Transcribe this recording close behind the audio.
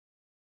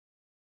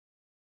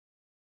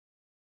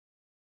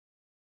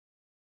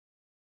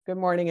Good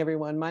morning,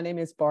 everyone. My name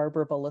is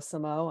Barbara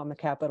Bellissimo. I'm a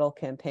capital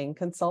campaign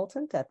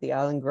consultant at the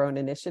Island Grown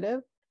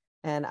Initiative,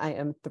 and I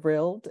am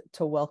thrilled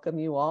to welcome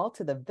you all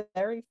to the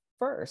very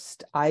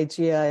first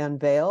IGI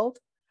Unveiled.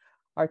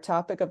 Our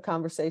topic of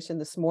conversation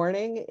this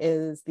morning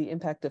is the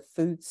impact of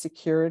food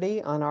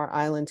security on our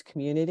island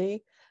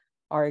community.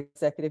 Our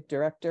Executive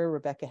Director,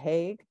 Rebecca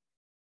Haag,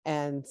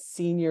 and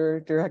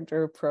Senior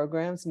Director of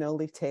Programs,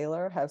 Noli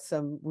Taylor, have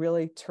some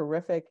really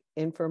terrific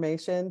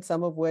information,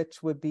 some of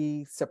which would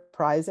be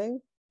surprising,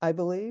 I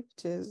believe,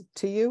 to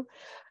you,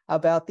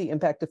 about the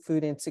impact of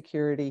food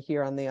insecurity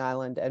here on the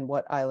island and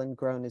what Island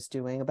Grown is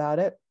doing about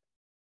it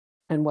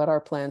and what our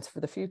plans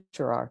for the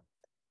future are.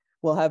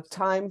 We'll have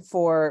time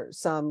for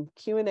some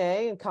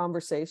Q&A and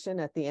conversation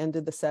at the end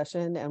of the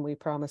session, and we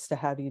promise to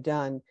have you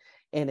done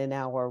in an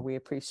hour. We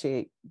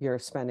appreciate your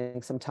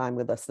spending some time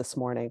with us this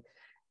morning.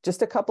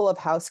 Just a couple of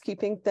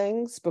housekeeping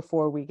things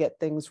before we get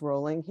things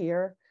rolling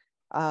here.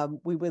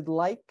 We would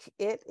like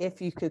it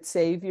if you could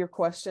save your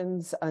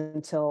questions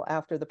until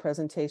after the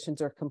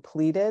presentations are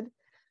completed.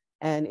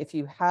 And if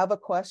you have a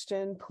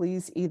question,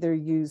 please either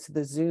use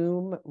the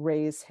Zoom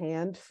raise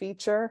hand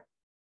feature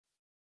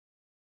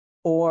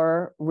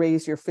or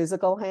raise your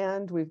physical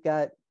hand. We've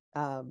got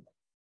some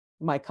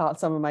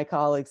of my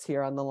colleagues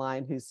here on the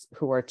line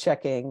who are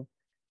checking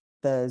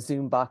the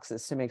Zoom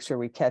boxes to make sure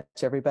we catch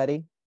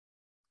everybody.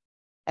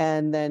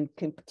 And then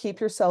keep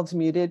yourselves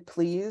muted,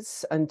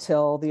 please,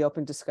 until the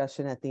open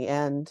discussion at the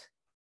end.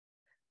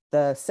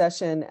 The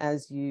session,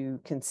 as you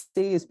can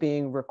see, is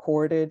being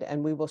recorded,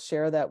 and we will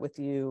share that with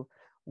you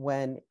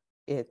when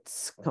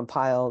it's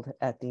compiled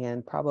at the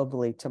end,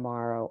 probably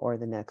tomorrow or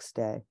the next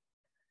day.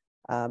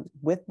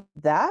 With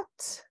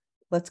that,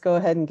 let's go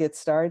ahead and get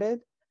started.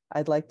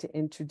 I'd like to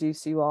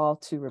introduce you all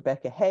to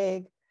Rebecca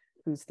Haag,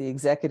 who's the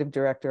Executive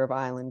Director of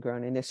Island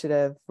Grown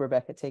Initiative.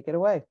 Rebecca, take it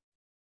away.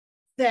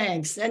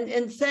 Thanks.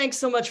 And thanks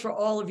so much for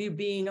all of you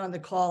being on the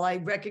call. I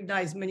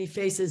recognize many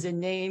faces and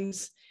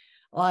names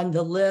on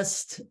the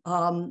list.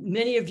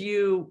 Many of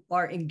you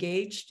are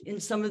engaged in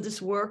some of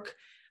this work.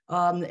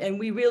 And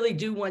we really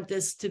do want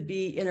this to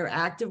be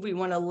interactive. We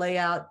want to lay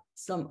out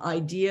some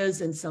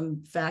ideas and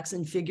some facts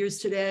and figures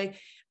today,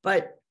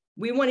 but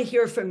we want to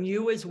hear from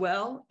you as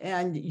well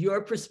and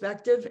your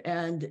perspective,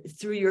 and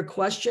through your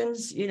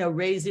questions,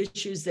 raise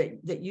issues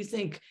that you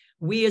think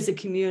we as a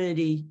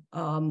community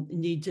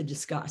need to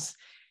discuss.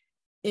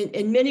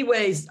 In many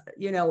ways,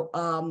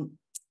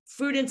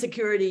 food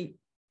insecurity,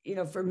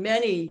 for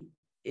many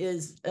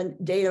is a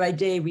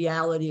day-by-day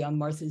reality on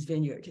Martha's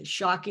Vineyard. As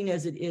shocking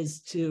as it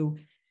is to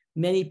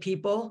many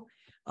people,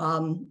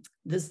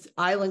 this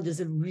island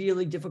is a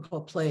really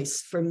difficult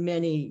place for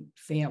many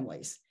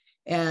families.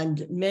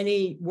 And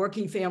many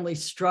working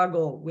families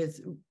struggle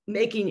with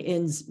making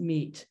ends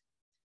meet.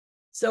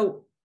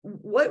 So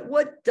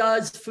what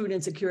does food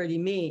insecurity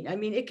mean? I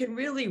mean, it can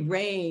really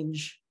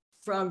range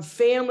from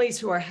families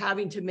who are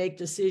having to make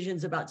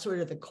decisions about sort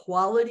of the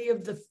quality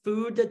of the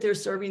food that they're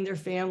serving their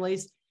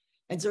families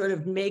and sort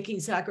of making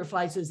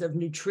sacrifices of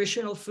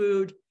nutritional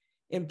food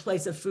in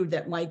place of food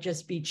that might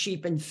just be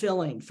cheap and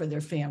filling for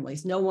their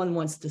families. No one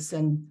wants to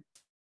send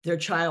their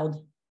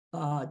child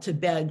to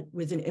bed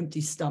with an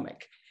empty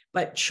stomach.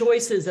 But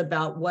choices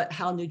about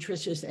how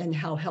nutritious and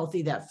how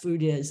healthy that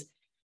food is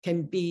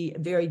can be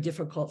very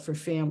difficult for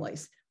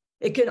families.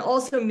 It can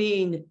also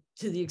mean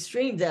to the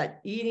extreme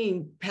that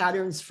eating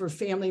patterns for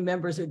family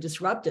members are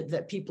disrupted,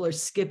 that people are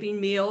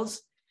skipping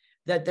meals,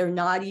 that they're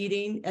not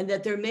eating, and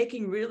that they're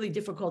making really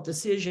difficult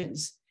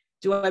decisions.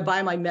 Do I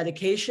buy my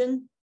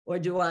medication or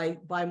do I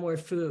buy more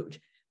food?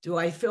 Do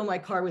I fill my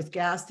car with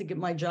gas to get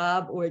my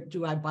job or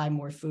do I buy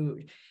more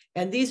food?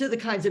 And these are the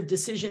kinds of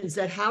decisions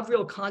that have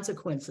real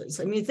consequences.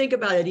 I mean, think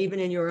about it even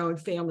in your own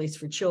families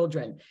for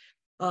children.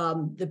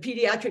 The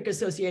Pediatric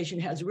Association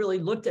has really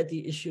looked at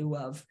the issue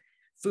of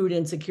food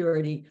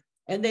insecurity,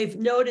 and they've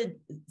noted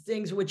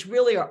things which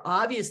really are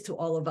obvious to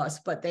all of us,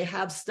 but they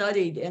have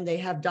studied and they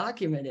have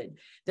documented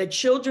that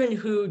children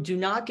who do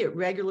not get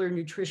regular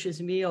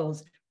nutritious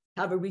meals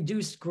have a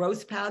reduced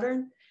growth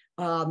pattern.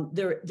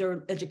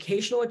 Their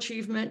educational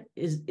achievement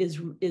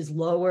is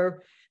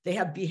lower. They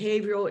have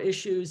behavioral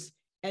issues,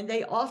 and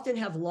they often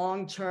have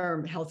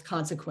long-term health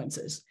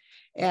consequences.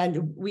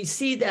 And we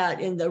see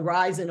that in the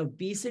rise in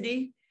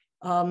obesity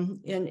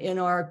in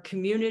our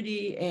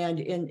community and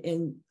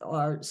in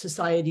our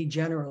society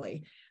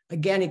generally.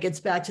 Again, it gets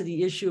back to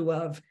the issue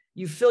of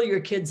you fill your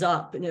kids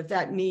up, and if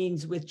that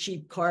means with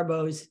cheap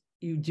carbos,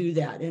 you do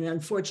that. And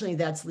unfortunately,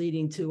 that's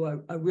leading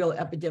to a real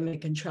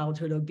epidemic in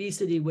childhood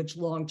obesity, which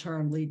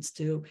long-term leads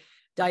to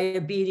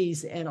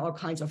diabetes and all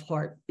kinds of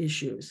heart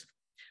issues.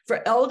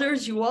 For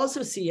elders, you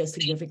also see a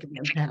significant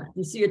impact.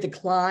 You see a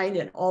decline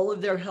in all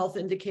of their health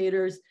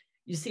indicators.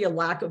 You see a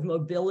lack of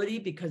mobility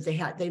because they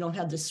don't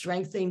have the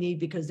strength they need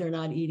because they're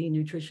not eating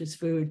nutritious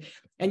food.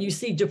 And you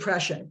see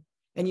depression.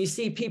 And you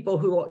see people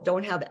who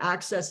don't have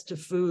access to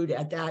food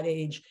at that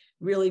age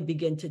really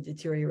begin to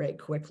deteriorate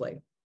quickly.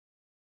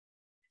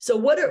 So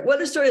what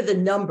are sort of the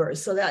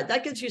numbers? So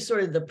that gives you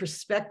sort of the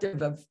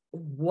perspective of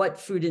what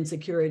food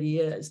insecurity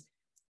is.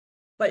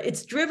 but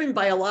it's driven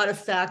by a lot of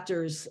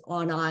factors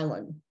on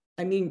island.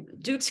 I mean,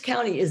 Dukes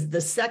County is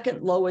the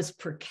second lowest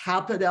per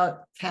capita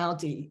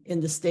county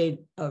in the state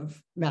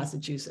of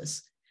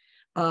Massachusetts.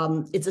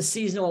 It's a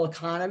seasonal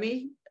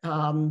economy.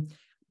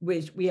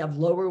 We have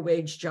lower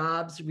wage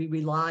jobs. We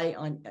rely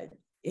on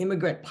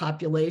immigrant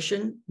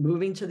population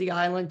moving to the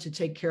island to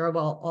take care of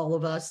all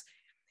of us.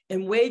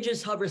 And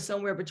wages hover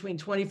somewhere between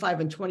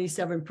 25 and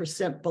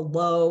 27%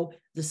 below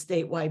the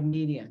statewide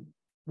median,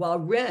 while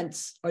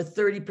rents are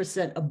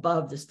 30%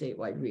 above the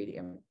statewide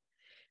median.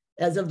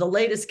 As of the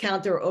latest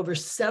count, there are over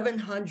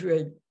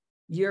 700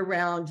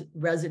 year-round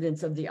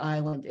residents of the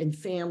island and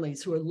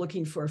families who are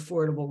looking for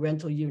affordable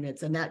rental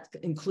units, and that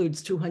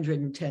includes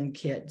 210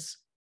 kids.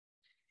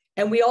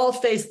 And we all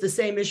face the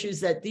same issues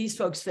that these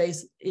folks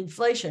face: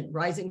 inflation,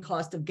 rising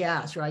cost of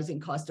gas, rising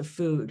cost of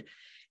food,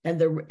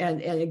 and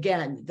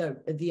again,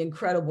 the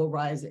incredible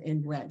rise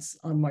in rents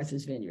on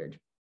Martha's Vineyard.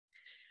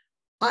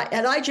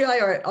 At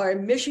IGI, our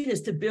mission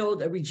is to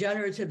build a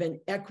regenerative and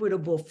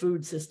equitable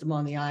food system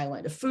on the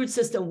island, a food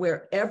system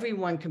where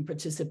everyone can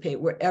participate,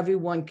 where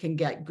everyone can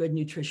get good,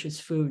 nutritious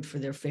food for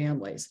their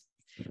families.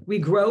 We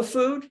grow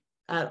food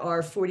at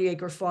our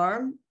 40-acre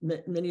farm.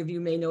 Many of you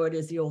may know it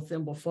as the Old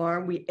Thimble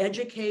Farm. We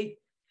educate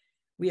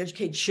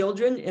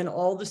children in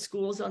all the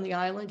schools on the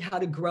island how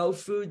to grow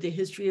food, the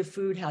history of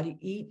food, how to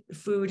eat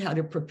food, how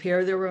to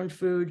prepare their own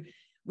food.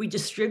 We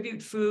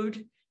distribute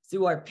food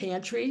through our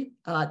pantry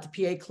at the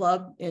PA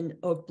Club in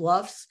Oak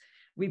Bluffs.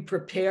 We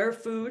prepare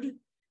food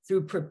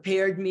through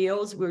prepared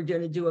meals. We're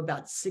going to do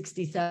about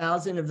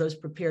 60,000 of those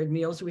prepared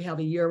meals. We have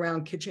a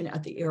year-round kitchen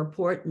at the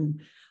airport, and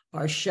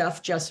our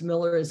chef, Jess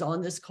Miller, is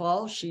on this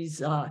call.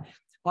 She's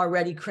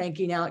already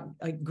cranking out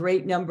a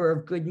great number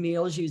of good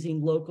meals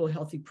using local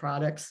healthy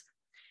products.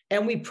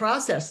 And we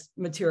process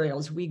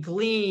materials. We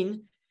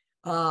glean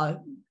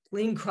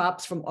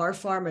crops from our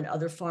farm and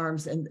other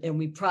farms, and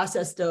we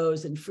process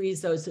those and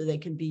freeze those so they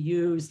can be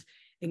used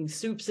in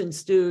soups and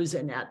stews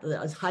and at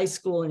the high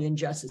school and in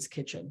Jess's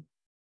kitchen.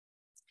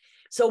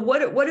 So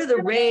what are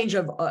the range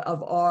of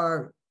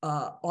our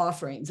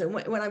offerings? And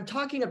when I'm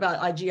talking about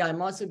IGI,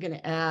 I'm also going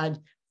to add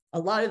a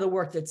lot of the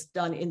work that's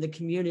done in the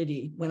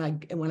community when I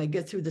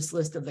get through this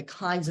list of the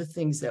kinds of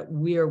things that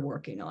we're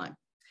working on.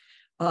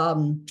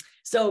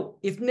 So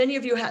if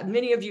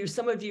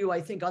some of you, I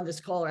think on this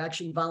call are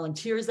actually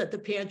volunteers at the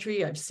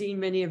pantry. I've seen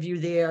many of you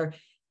there.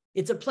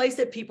 It's a place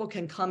that people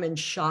can come and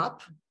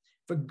shop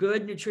for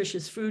good,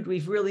 nutritious food.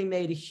 We've really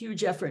made a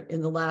huge effort in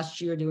the last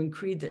year to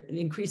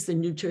increase the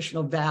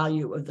nutritional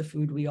value of the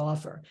food we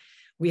offer.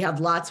 We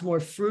have lots more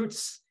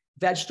fruits,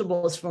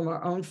 vegetables from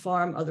our own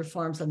farm, other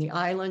farms on the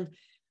island.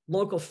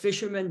 Local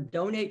fishermen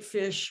donate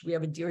fish. We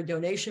have a deer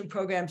donation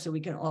program so we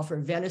can offer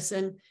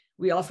venison.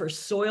 We offer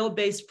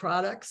soil-based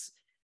products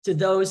to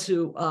those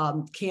who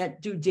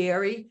can't do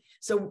dairy.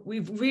 So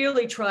we've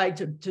really tried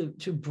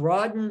to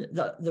broaden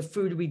the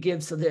food we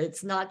give so that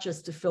it's not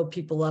just to fill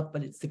people up,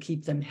 but it's to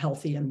keep them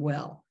healthy and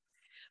well.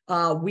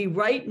 We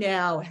right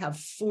now have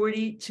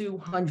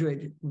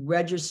 4,200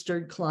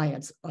 registered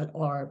clients at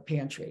our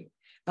pantry.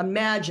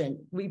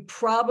 Imagine, we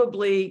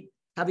probably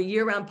have a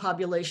year-round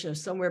population of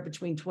somewhere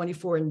between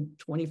 24 and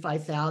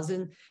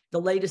 25,000.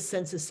 The latest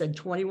census said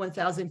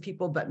 21,000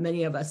 people, but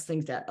many of us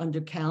think that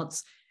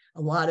undercounts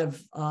a lot of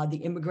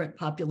the immigrant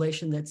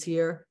population that's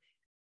here.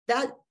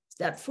 That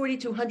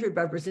 4,200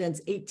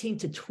 represents 18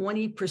 to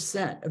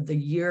 20% of the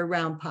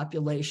year-round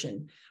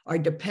population are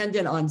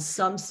dependent on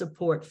some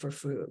support for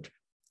food.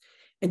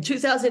 In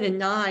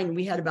 2009,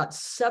 we had about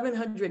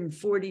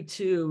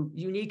 742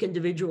 unique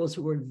individuals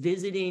who were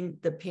visiting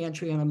the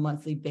pantry on a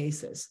monthly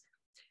basis.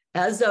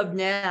 As of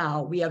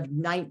now, we have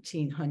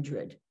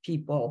 1,900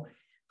 people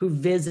who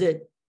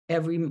visit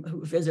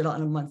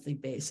on a monthly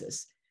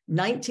basis.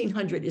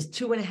 1,900 is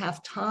 2.5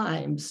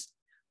 times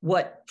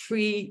what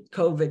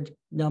pre-COVID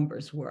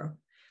numbers were.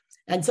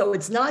 And so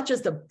it's not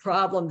just a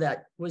problem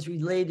that was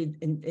related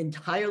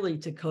entirely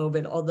to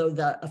COVID, although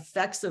the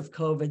effects of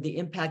COVID, the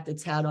impact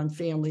it's had on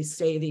families'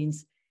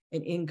 savings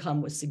and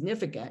income was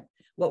significant.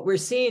 What we're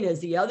seeing is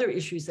the other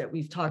issues that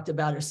we've talked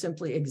about are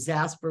simply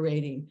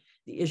exacerbating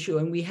the issue,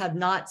 and we have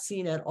not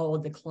seen at all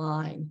a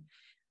decline.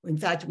 In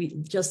fact,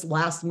 just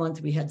last month,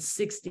 we had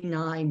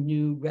 69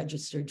 new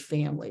registered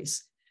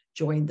families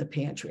join the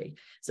pantry.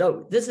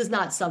 So this is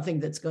not something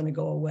that's going to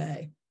go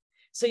away.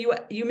 So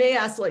you may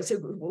ask, so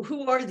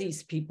who are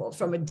these people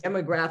from a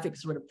demographic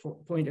sort of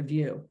point of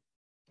view?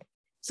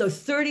 So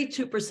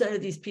 32%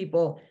 of these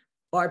people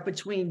are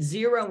between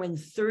 0 and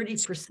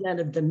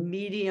 30% of the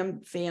median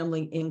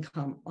family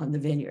income on the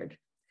vineyard.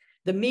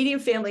 The median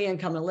family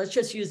income, and let's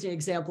just use the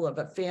example of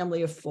a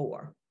family of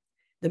 4.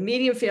 The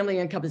median family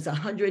income is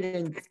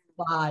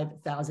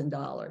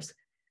 $105,000.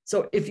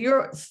 So if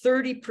you're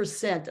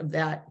 30% of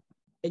that,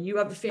 and you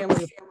have a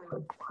family of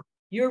 4,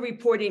 you're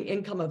reporting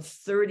income of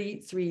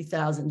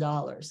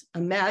 $33,000.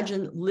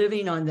 Imagine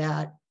living on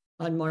that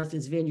on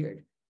Martha's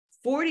Vineyard.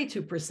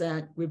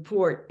 42%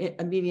 report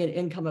a median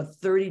income of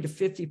 30 to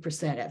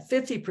 50%. At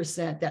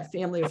 50%, that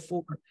family of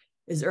 4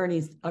 is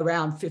earning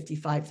around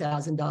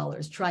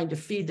 $55,000, trying to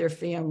feed their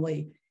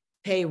family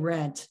pay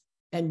rent,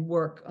 and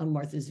work on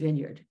Martha's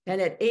Vineyard.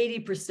 And at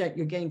 80%,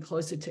 you're getting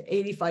closer to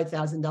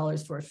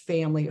 $85,000 for a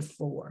family of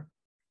 4.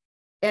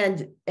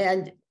 And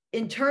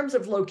in terms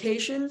of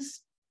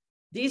locations,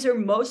 these are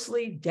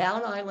mostly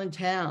down island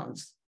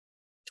towns.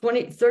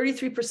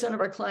 33% of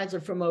our clients are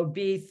from OB,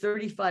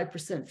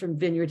 35% from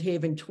Vineyard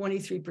Haven,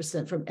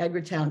 23% from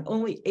Edgartown.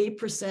 Only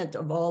 8%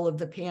 of all of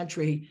the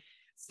pantry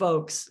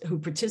folks who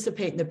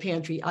participate in the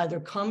pantry either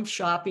come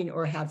shopping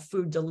or have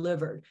food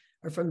delivered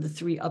are from the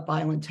 3 up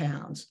island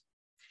towns.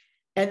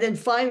 And then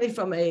finally,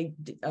 from a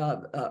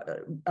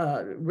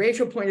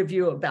racial point of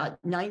view,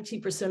 about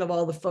 19% of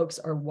all the folks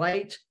are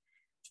white,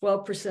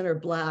 12% are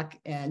Black,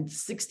 and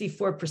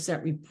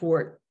 64%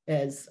 report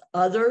as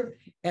other.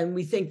 And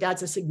we think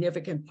that's a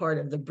significant part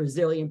of the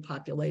Brazilian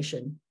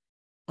population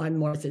on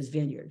Martha's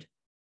Vineyard.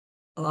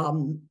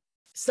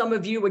 Some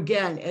of you,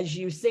 again, as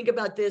you think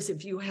about this,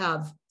 if you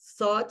have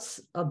thoughts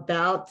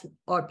about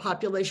our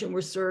population we're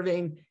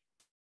serving,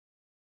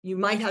 you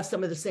might have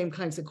some of the same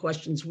kinds of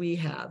questions we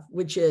have,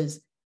 which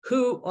is,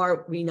 who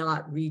are we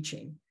not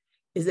reaching?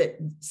 Is it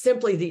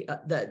simply the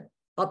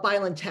up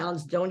island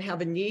towns don't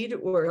have a need,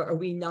 or are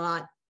we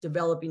not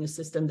developing a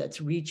system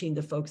that's reaching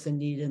the folks in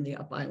need in the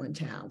up island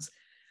towns?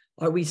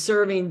 Are we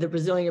serving the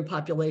Brazilian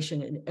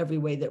population in every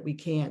way that we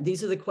can?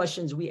 These are the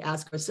questions we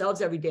ask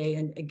ourselves every day.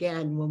 And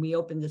again, when we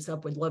open this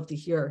up, we'd love to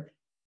hear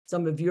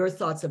some of your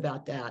thoughts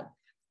about that.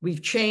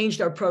 We've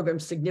changed our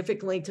programs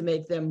significantly to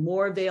make them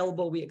more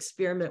available. We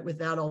experiment with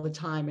that all the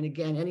time. And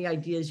again, any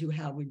ideas you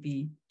have would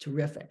be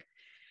terrific.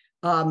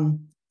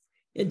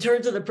 In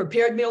terms of the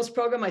prepared meals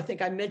program, I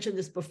think I mentioned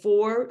this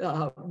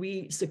before.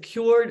 We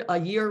secured a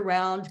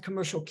year-round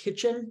commercial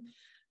kitchen.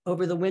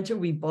 Over the winter,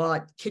 we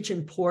bought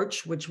Kitchen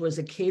Porch, which was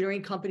a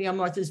catering company on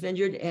Martha's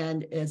Vineyard.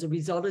 And as a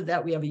result of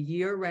that, we have a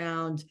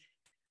year-round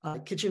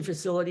kitchen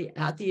facility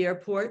at the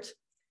airport.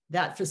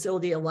 That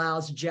facility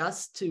allows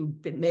Jess to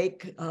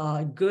make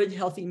good,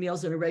 healthy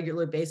meals on a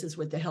regular basis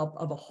with the help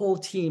of a whole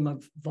team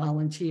of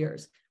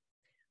volunteers.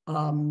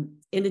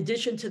 In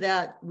addition to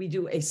that, we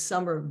do a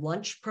summer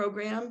lunch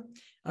program,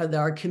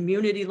 our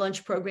community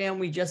lunch program.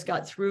 We just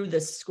got through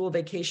this school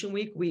vacation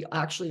week. We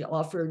actually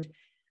offered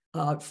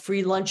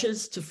free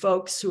lunches to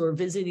folks who are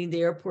visiting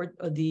the airport,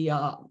 the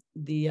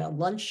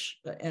lunch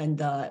and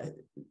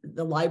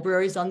the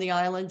libraries on the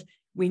island.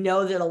 We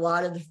know that a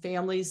lot of the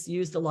families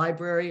use the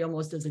library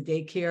almost as a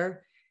daycare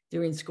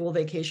during school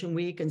vacation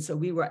week. And so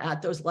we were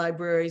at those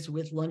libraries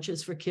with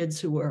lunches for kids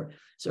who were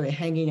sort of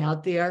hanging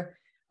out there.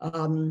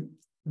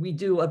 We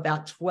do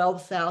about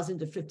 12,000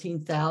 to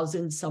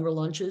 15,000 summer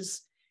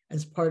lunches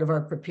as part of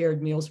our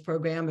prepared meals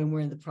program. And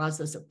we're in the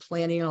process of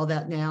planning all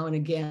that now. And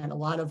again, a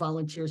lot of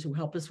volunteers who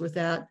help us with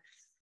that.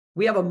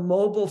 We have a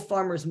mobile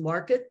farmers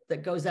market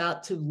that goes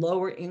out to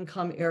lower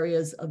income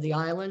areas of the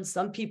island.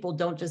 Some people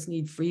don't just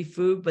need free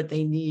food, but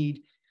they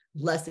need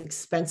less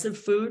expensive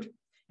food.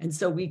 And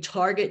so we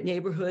target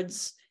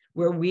neighborhoods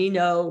where we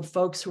know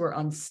folks who are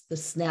on the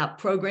SNAP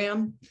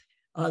program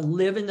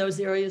live in those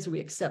areas.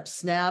 We accept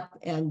SNAP.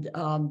 And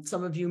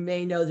some of you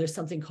may know there's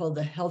something called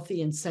the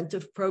Healthy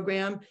Incentive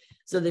Program.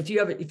 So that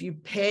if you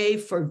pay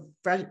for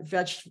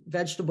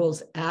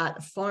vegetables at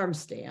a farm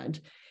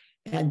stand,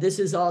 and this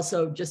is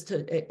also just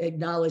to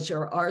acknowledge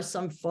there are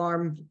some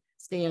farm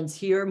stands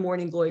here,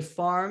 Morning Glory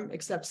Farm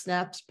accepts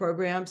SNAP's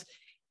programs.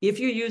 If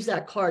you use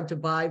that card to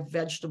buy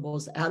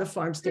vegetables at a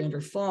farm stand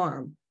or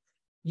farm,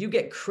 you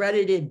get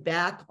credited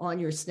back on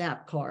your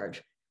SNAP card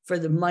for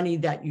the money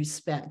that you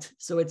spent.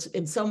 So it's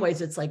in some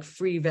ways, it's like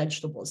free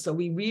vegetables. So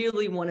we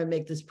really want to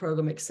make this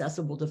program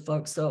accessible to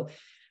folks. So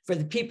for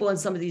the people in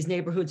some of these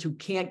neighborhoods who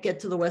can't get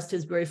to the West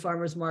Tisbury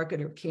Farmers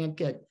Market or can't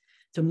get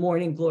to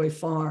Morning Glory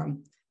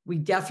Farm, we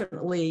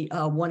definitely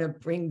want to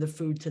bring the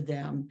food to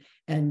them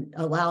and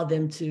allow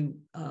them to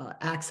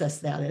access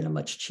that at a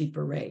much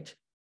cheaper rate.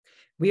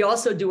 We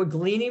also do a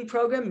gleaning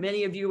program.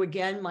 Many of you,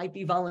 again, might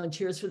be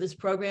volunteers for this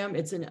program.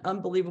 It's an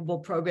unbelievable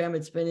program.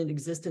 It's been in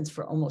existence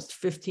for almost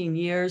 15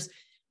 years.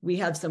 We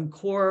have some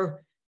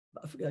core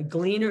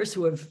gleaners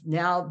who have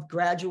now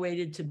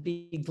graduated to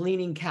be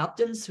gleaning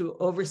captains who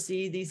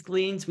oversee these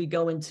gleans. We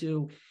go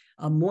into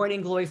a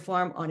Morning Glory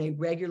Farm on a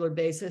regular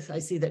basis. I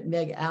see that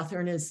Meg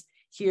Athern is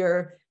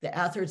here. The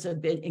Atherns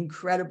have been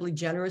incredibly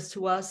generous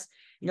to us.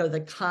 You know,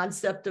 the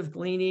concept of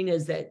gleaning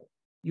is that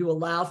you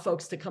allow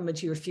folks to come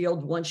into your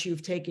field once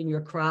you've taken your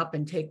crop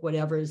and take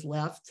whatever is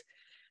left.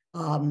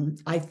 I'm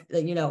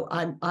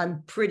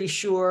pretty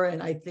sure,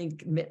 and I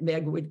think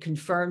Meg would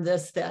confirm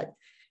this, that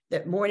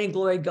Morning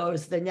Glory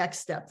goes the next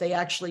step. They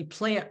actually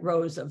plant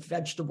rows of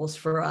vegetables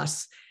for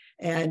us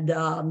and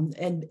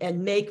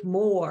make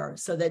more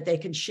so that they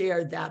can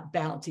share that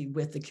bounty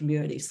with the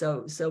community.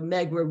 So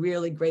Meg, we're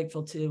really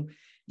grateful to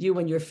you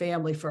and your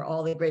family for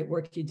all the great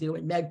work you do.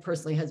 And Meg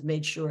personally has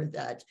made sure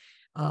that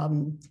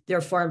their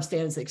farm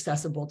stand is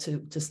accessible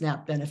to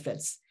SNAP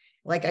benefits.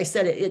 Like I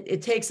said,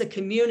 it takes a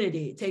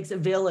community, it takes a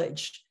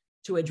village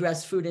to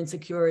address food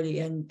insecurity.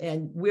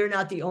 And we're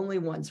not the only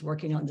ones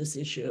working on this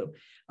issue.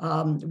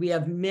 We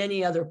have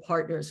many other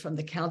partners, from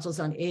the councils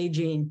on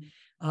aging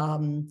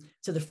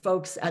to the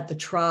folks at the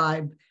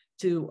tribe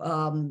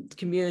to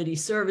community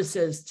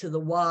services, to the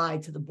Y,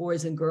 to the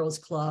Boys and Girls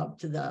Club,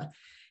 to the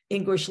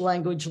English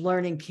language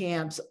learning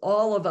camps.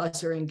 All of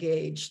us are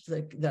engaged,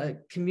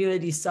 the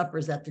community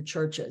suppers at the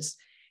churches,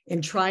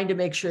 in trying to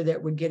make sure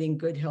that we're getting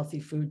good, healthy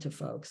food to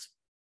folks.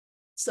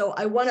 So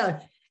I want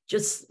to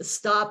just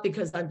stop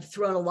because I've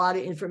thrown a lot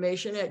of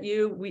information at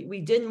you.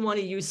 We didn't want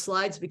to use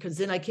slides because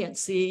then I can't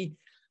see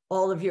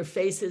all of your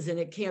faces and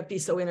it can't be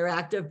so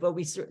interactive, but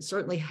we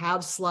certainly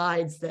have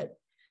slides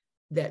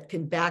that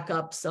can back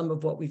up some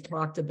of what we've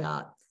talked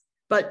about.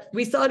 But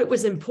we thought it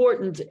was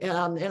important,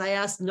 and I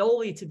asked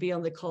Noli to be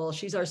on the call.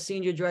 She's our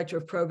Senior Director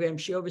of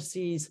Programs. She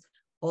oversees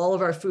all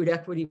of our food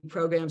equity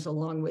programs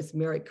along with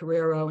Merritt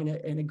Carrero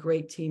and a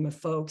great team of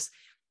folks.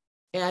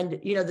 And,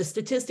 you know, the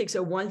statistics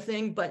are one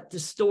thing, but the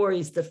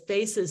stories, the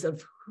faces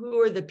of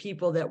who are the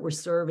people that we're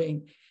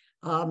serving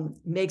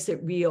makes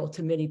it real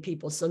to many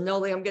people. So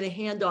Noli, I'm going to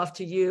hand off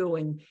to you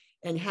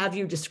and have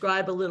you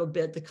describe a little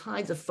bit the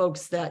kinds of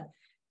folks that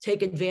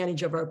take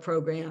advantage of our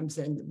programs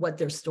and what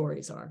their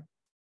stories are.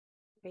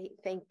 Great,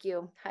 thank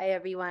you. Hi,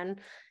 everyone.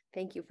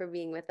 Thank you for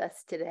being with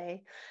us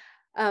today.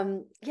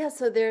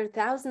 So there are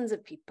thousands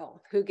of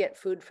people who get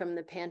food from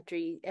the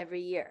pantry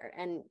every year,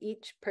 and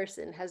each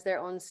person has their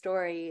own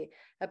story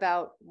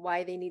about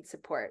why they need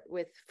support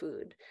with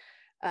food.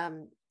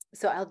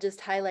 So I'll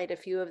just highlight a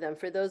few of them.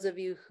 For those of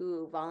you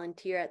who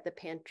volunteer at the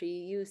pantry,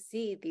 you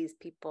see these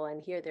people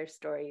and hear their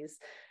stories,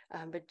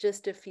 but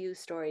just a few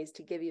stories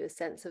to give you a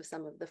sense of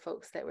some of the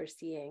folks that we're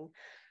seeing.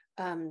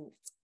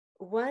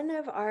 One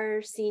of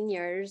our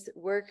seniors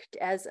worked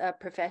as a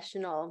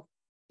professional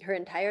her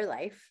entire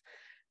life.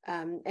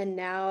 And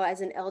now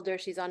as an elder,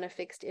 she's on a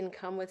fixed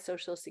income with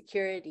Social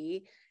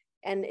Security,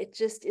 and it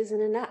just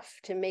isn't enough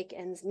to make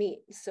ends meet.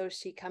 So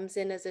she comes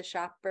in as a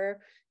shopper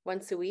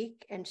once a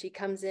week, and she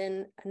comes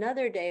in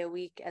another day a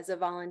week as a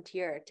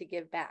volunteer to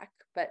give back.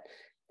 But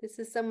this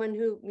is someone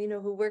who,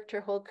 who worked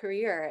her whole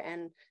career,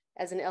 and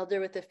as an elder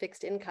with a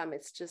fixed income,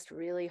 it's just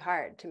really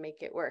hard to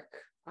make it work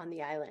on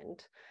the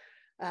island.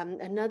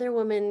 Another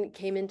woman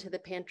came into the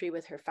pantry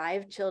with her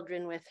 5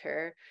 children with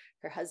her.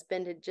 Her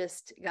husband had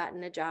just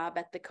gotten a job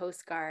at the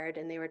Coast Guard,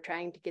 and they were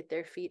trying to get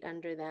their feet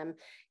under them.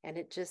 And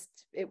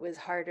it was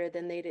harder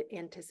than they'd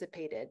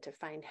anticipated to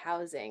find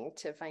housing,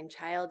 to find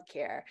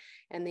childcare,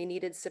 and they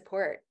needed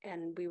support.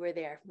 And we were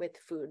there with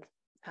food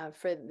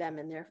for them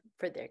and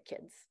for their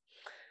kids.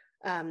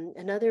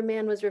 Another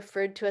man was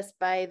referred to us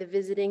by the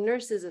Visiting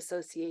Nurses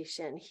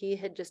Association. He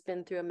had just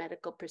been through a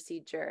medical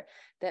procedure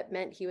that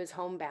meant he was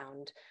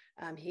homebound.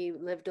 He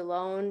lived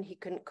alone, he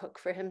couldn't cook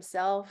for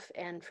himself,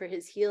 and for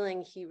his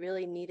healing, he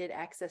really needed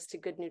access to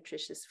good,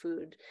 nutritious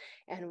food.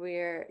 And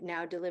we're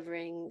now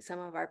delivering some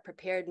of our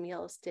prepared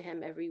meals to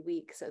him every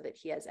week so that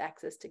he has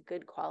access to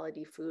good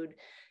quality food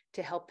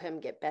to help him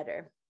get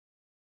better.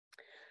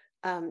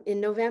 In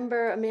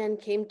November, a man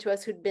came to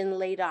us who'd been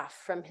laid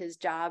off from his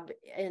job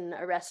in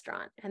a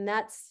restaurant. And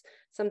that's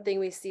something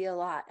we see a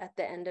lot at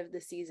the end of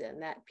the season,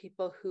 that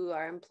people who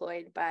are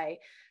employed by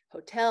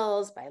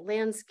hotels, by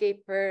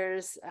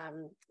landscapers,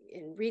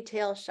 in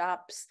retail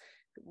shops,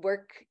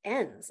 work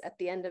ends at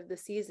the end of the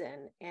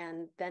season.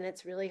 And then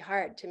it's really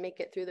hard to make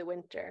it through the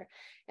winter.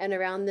 And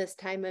around this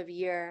time of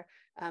year,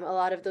 a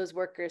lot of those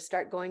workers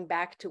start going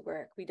back to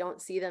work. We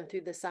don't see them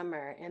through the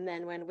summer. And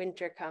then when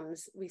winter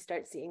comes, we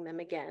start seeing them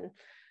again.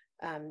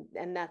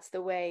 And that's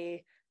the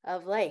way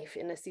of life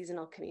in a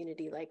seasonal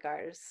community like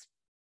ours.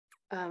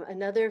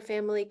 Another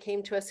family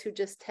came to us who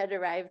just had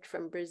arrived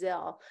from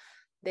Brazil.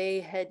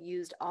 They had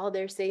used all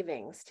their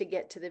savings to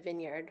get to the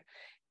vineyard.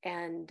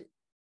 And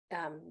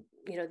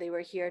they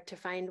were here to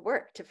find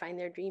work, to find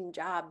their dream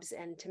jobs,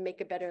 and to make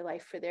a better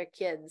life for their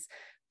kids.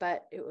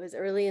 But it was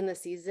early in the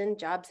season,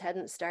 jobs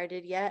hadn't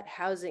started yet.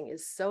 Housing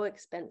is so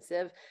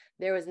expensive.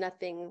 There was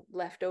nothing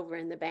left over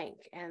in the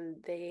bank, and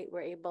they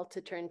were able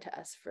to turn to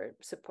us for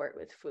support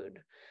with food.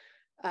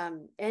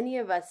 Any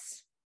of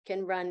us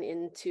can run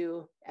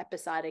into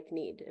episodic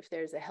need. If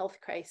there's a health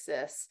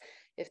crisis,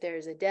 if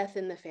there's a death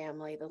in the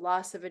family, the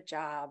loss of a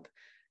job,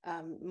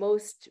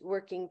 most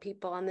working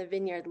people on the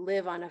vineyard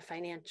live on a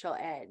financial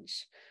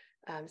edge.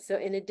 So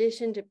in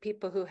addition to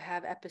people who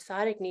have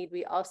episodic need,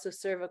 we also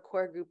serve a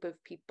core group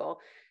of people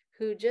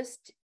who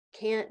just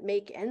can't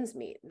make ends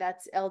meet.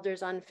 That's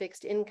elders on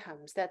fixed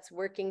incomes. That's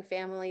working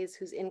families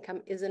whose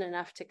income isn't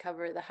enough to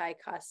cover the high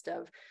cost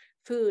of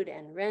food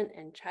and rent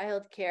and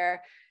childcare.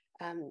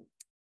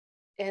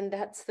 And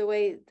that's the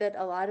way that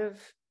a lot of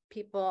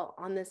people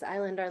on this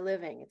island are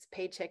living. It's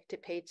paycheck to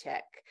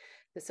paycheck.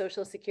 The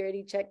Social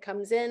Security check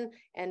comes in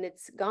and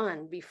it's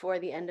gone before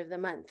the end of the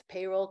month.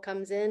 Payroll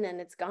comes in and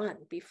it's gone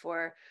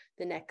before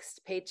the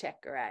next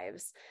paycheck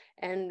arrives.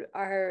 And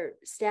our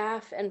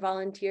staff and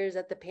volunteers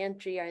at the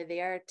pantry are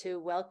there to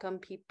welcome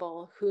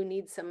people who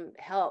need some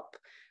help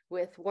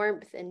with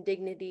warmth and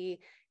dignity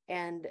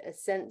and a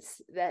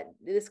sense that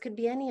this could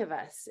be any of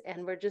us.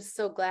 And we're just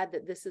so glad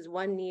that this is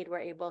one need we're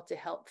able to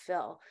help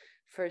fill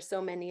for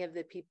so many of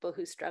the people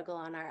who struggle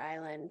on our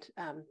island.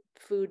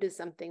 Food is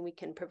something we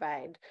can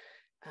provide.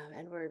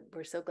 And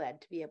we're so glad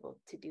to be able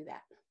to do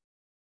that.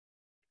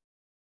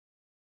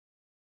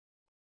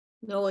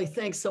 Noli,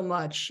 thanks so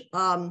much.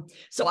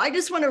 So I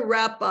just want to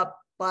wrap up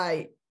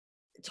by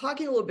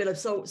talking a little bit of,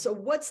 so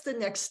what's the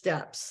next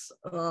steps?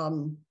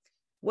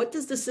 What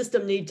does the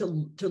system need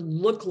to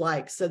look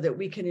like so that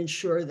we can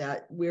ensure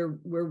that we're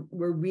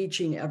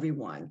reaching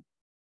everyone?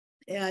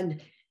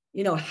 And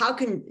how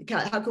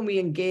can we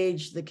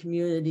engage the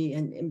community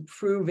in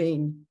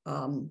improving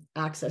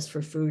access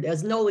for food?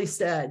 As Noli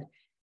said,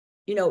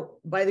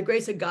 by the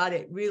grace of God,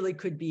 it really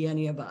could be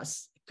any of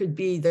us. It could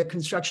be the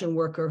construction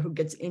worker who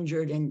gets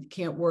injured and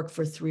can't work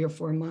for 3 or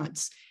 4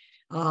 months.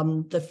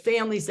 The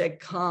families that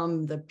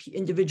come, the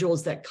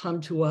individuals that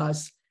come to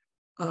us,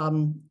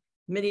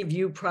 many of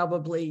you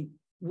probably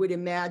would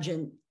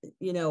imagine,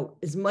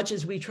 as much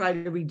as we try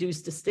to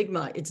reduce the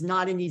stigma, it's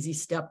not an easy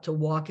step to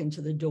walk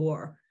into the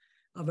door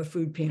of a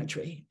food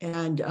pantry.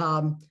 And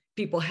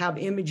people have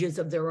images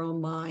of their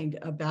own mind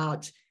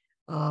about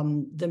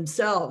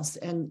themselves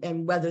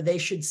and whether they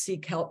should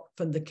seek help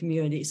from the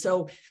community.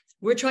 So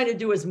we're trying to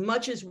do as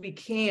much as we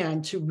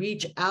can to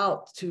reach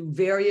out to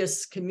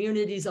various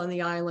communities on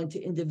the island,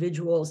 to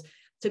individuals,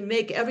 to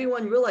make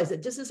everyone realize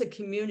that this is a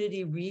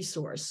community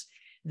resource,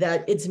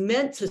 that it's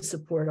meant to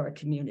support our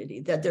community,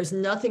 that there's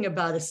nothing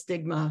about a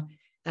stigma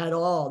at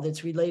all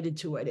that's related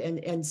to it.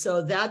 And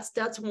so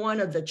that's one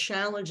of the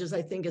challenges,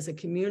 I think, as a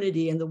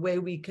community, and the way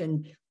we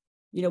can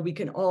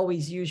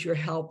always use your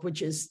help,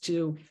 which is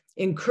to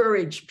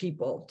encourage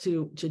people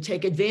to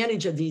take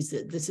advantage of these.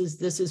 This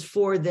is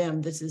for them.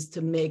 This is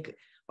to make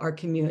our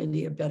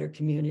community a better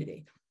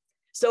community.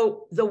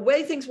 So the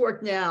way things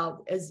work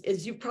now,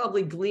 as you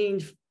probably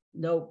gleaned,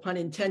 no pun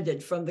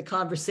intended, from the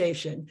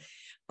conversation,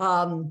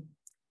 there's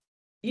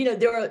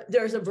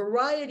a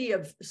variety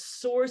of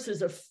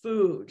sources of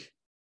food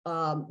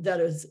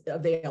that is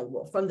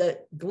available, from the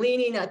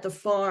gleaning at the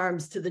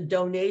farms to the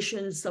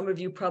donations. Some of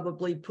you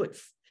probably put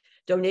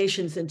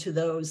donations into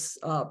those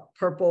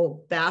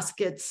purple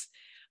baskets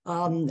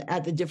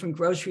at the different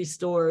grocery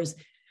stores.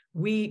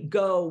 We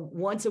go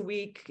once a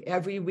week,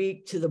 every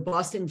week, to the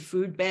Boston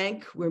Food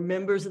Bank. We're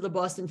members of the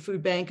Boston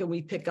Food Bank, and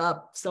we pick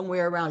up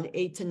somewhere around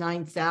 8,000 to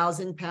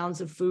 9,000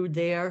 pounds of food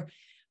there.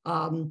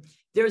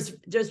 There's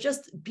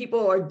just,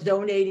 people are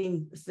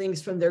donating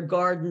things from their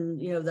garden.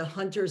 The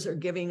hunters are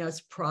giving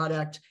us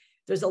product.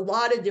 There's a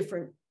lot of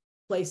different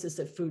places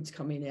that food's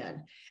coming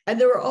in. And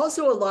there are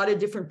also a lot of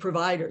different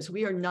providers.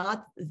 We are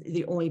not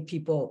the only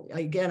people.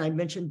 Again, I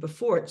mentioned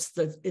before, it's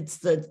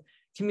the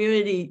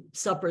community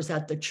suppers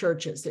at the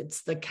churches.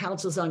 It's the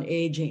councils on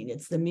aging.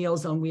 It's the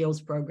Meals on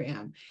Wheels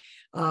program.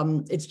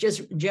 It's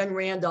just Jen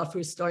Randolph,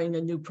 who's starting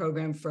a new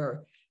program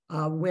for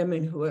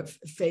women who have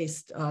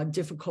faced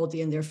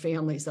difficulty in their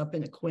families up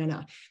in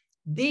Aquinnah.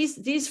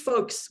 These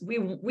folks,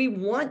 we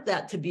want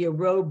that to be a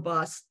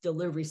robust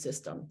delivery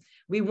system.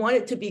 We want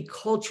it to be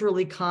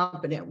culturally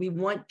competent. We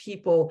want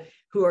people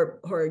who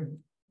are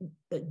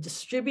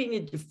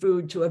distributing the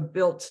food to have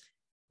built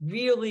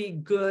really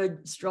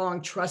good,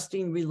 strong,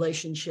 trusting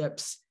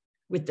relationships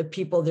with the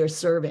people they're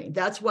serving.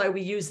 That's why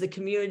we use the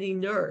community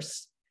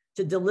nurse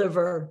to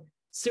deliver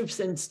soups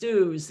and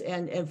stews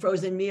and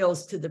frozen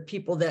meals to the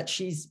people that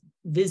she's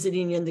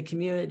visiting in the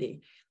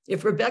community.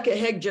 If Rebecca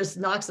Haag just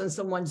knocks on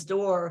someone's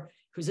door,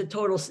 she's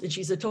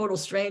a total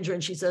stranger,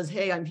 and she says,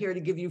 "Hey, I'm here to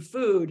give you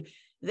food,"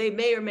 they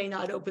may or may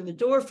not open the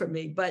door for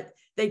me, but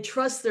they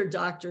trust their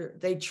doctor,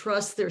 they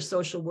trust their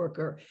social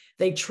worker,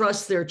 they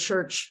trust their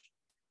church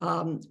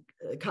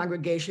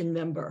congregation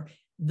member.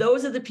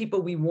 Those are the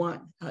people we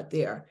want out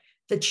there.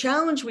 The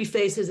challenge we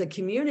face as a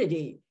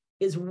community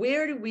is,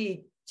 where do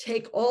we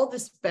take all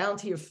this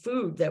bounty of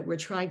food that we're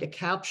trying to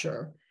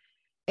capture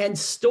and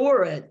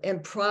store it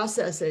and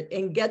process it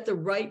and get the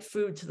right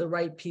food to the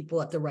right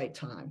people at the right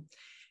time?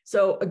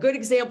 So a good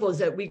example is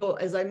that we go,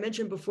 as I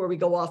mentioned before, we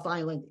go off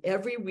island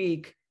every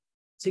week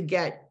to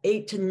get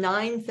 8,000 to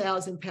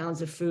 9,000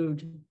 pounds of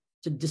food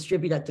to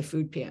distribute at the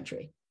food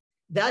pantry.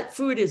 That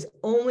food is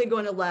only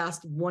going to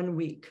last 1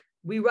 week.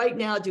 We right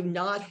now do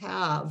not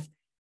have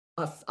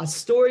a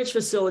storage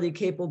facility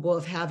capable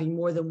of having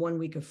more than 1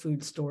 week of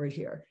food stored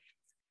here.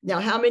 Now,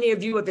 how many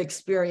of you have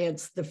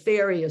experienced the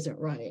ferry isn't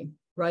running,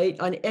 right?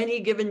 On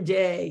any given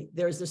day,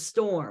 there's a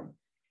storm.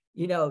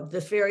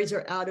 The ferries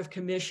are out of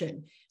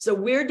commission. So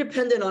we're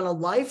dependent on a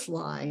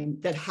lifeline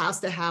that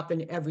has to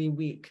happen every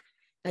week.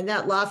 And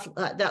that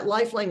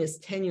lifeline is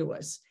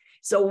tenuous.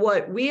 So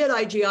what we at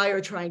IGI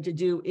are trying to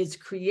do is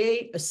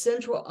create a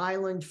central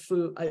island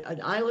food, an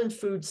island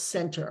food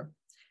center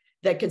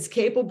that is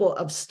capable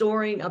of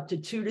storing up to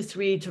 2 to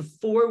 3 to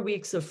 4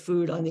 weeks of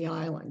food on the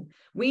island.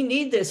 We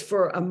need this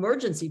for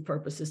emergency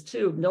purposes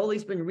too.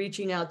 Noli's been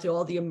reaching out to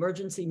all the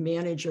emergency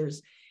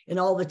managers in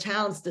all the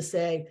towns to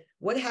say,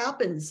 what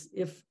happens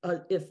if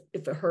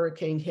a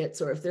hurricane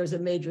hits, or if there's a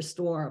major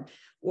storm,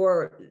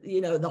 or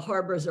the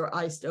harbors are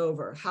iced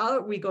over? How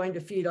are we going to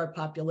feed our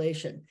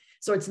population?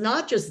 So it's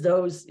not just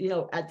those,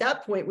 at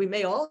that point, we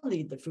may all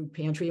need the food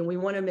pantry, and we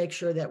want to make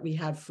sure that we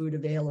have food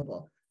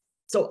available.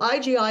 So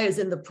IGI is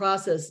in the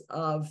process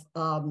of,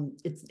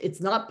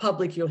 it's not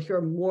public, you'll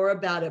hear more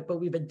about it,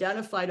 but we've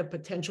identified a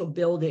potential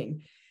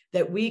building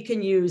that we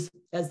can use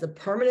as the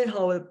permanent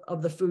home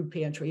of the food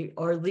pantry.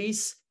 Our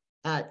lease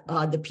at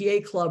the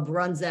PA Club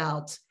runs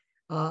out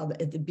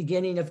at the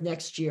beginning of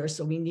next year,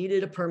 so we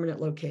needed a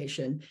permanent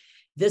location.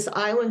 This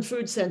Island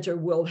Food Center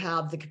will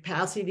have the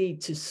capacity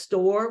to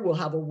store, we'll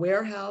have a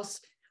warehouse,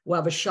 we'll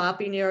have a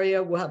shopping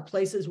area, we'll have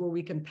places where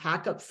we can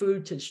pack up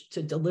food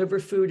to deliver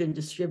food and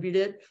distribute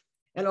it.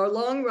 And our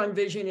long run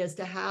vision is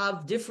to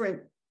have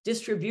different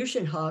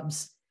distribution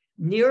hubs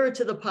nearer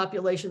to the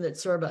population that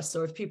serve us.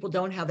 So if people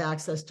don't have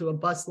access to a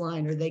bus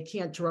line or they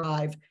can't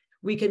drive,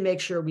 we can make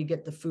sure we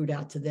get the food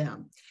out to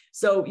them.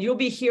 So you'll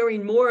be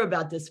hearing more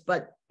about this,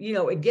 but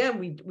again,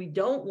 we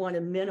don't want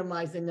to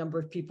minimize the number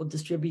of people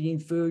distributing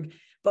food,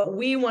 but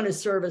we want to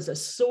serve as a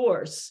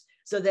source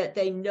so that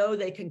they know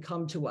they can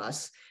come to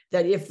us,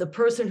 that if the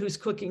person who's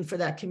cooking for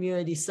that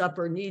community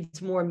supper needs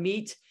more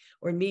meat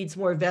or needs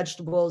more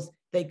vegetables,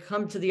 they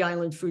come to the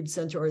Island Food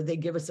Center or they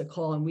give us a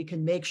call and we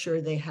can make sure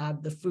they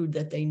have the food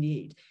that they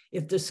need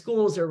if the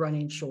schools are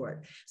running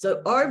short.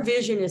 So our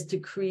vision is to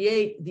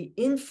create the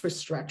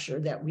infrastructure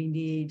that we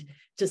need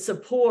to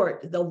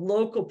support the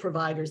local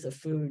providers of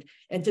food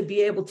and to be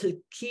able to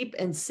keep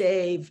and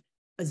save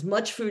as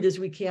much food as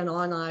we can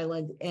on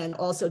island, and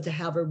also to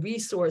have a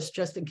resource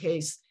just in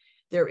case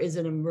there is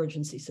an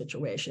emergency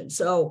situation.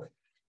 So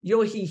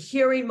you'll be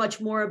hearing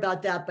much more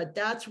about that, but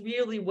that's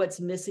really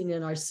what's missing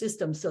in our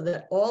system, so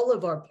that all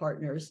of our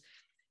partners,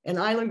 and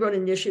Island Grown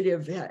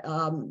Initiative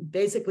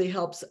basically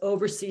helps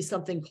oversee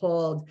something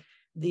called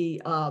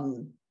the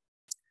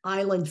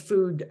Island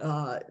Food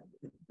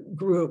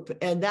Group.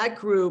 And that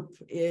group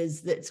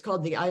it's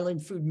called the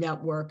Island Food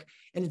Network.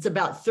 And it's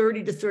about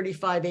 30 to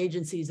 35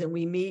 agencies. And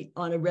we meet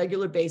on a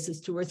regular basis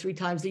 2 or 3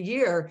 times a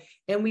year.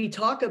 And we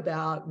talk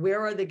about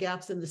where are the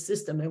gaps in the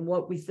system. And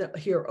what we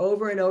hear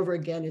over and over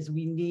again is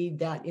we need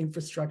that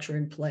infrastructure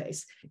in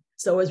place.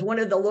 So as one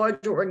of the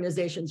larger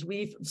organizations,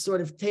 we've sort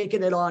of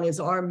taken it on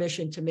as our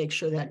mission to make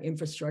sure that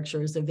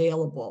infrastructure is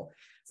available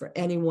for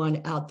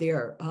anyone out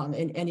there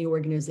in any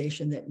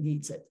organization that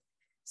needs it.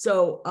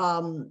 So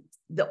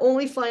the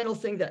only final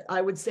thing that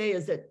I would say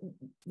is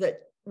that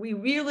we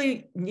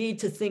really need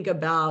to think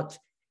about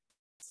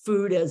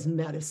food as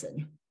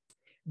medicine.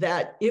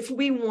 That if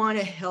we want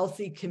a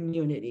healthy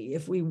community,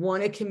 if we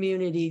want a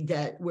community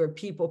where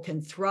people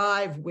can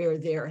thrive, where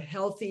they're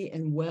healthy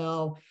and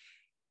well,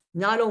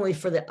 not only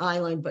for the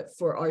island, but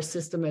for our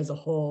system as a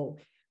whole,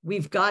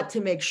 we've got to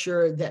make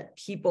sure that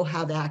people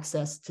have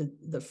access to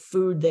the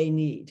food they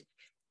need.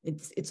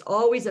 It's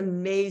always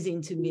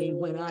amazing to me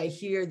when I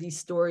hear these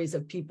stories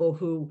of people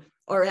who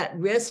are at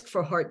risk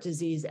for heart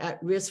disease,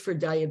 at risk for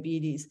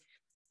diabetes,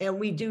 and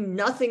we do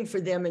nothing for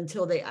them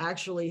until they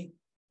actually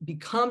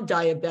become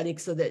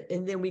diabetic,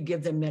 and then we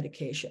give them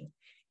medication.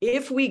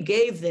 If we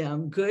gave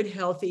them good,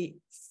 healthy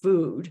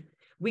food,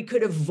 we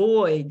could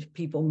avoid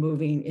people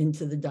moving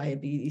into the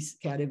diabetes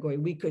category.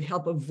 We could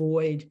help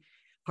avoid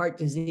heart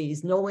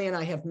disease. Noli and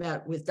I have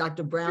met with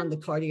Dr. Brown, the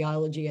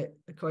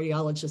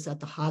cardiologist at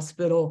the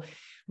hospital.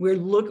 We're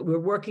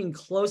working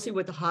closely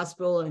with the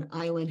hospital and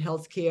Island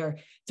Healthcare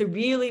to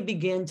really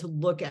begin to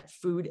look at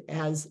food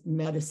as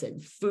medicine,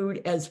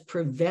 food as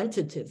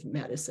preventative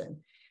medicine.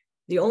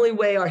 The only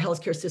way our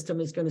healthcare system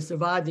is going to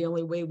survive, the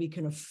only way we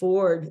can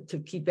afford to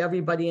keep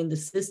everybody in the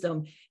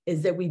system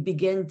is that we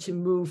begin to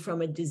move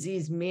from a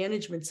disease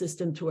management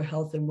system to a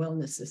health and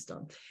wellness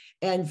system.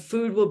 And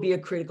food will be a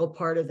critical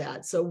part of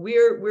that. So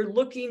we're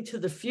looking to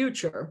the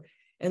future,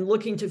 and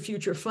looking to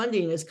future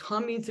funding is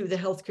coming through the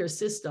healthcare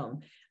system.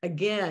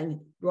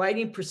 Again,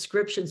 writing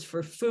prescriptions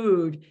for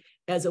food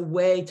as a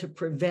way to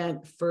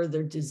prevent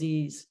further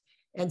disease.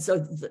 And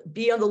so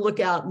be on the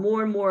lookout.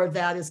 More and more of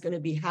that is going to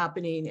be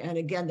happening. And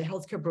again, the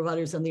healthcare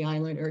providers on the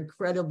island are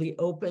incredibly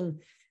open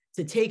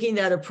to taking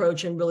that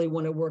approach and really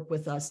want to work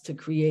with us to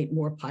create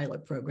more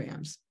pilot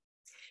programs.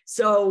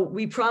 So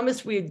we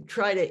promised we'd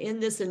try to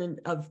end this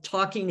of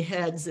talking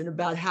heads in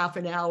about half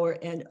an hour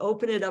and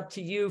open it up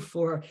to you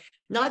for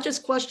not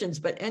just questions,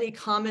 but any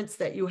comments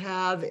that you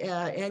have,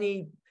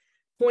 any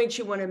points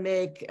you want to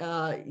make.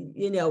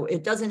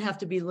 It doesn't have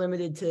to be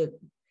limited to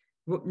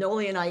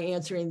Noli and I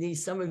answering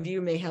these. Some of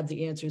you may have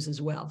the answers as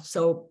well.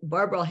 So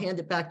Barbara, I'll hand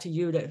it back to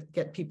you to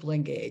get people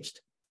engaged.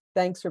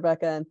 Thanks,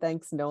 Rebecca, and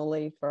thanks,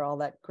 Noli, for all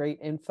that great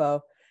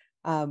info.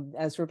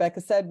 As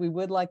Rebecca said, we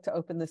would like to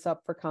open this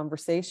up for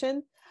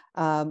conversation.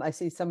 I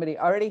see somebody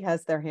already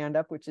has their hand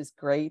up, which is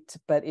great.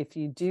 But if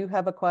you do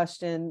have a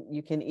question,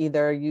 you can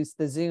either use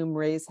the Zoom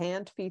raise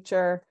hand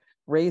feature,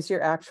 raise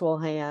your actual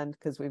hand,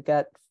 because we've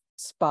got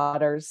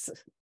spotters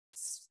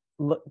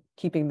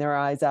keeping their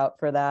eyes out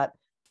for that.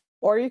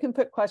 Or you can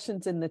put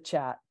questions in the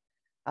chat.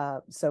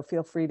 So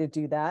feel free to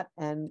do that.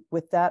 And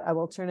with that, I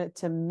will turn it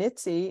to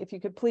Mitzi. If you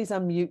could please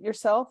unmute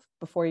yourself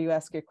before you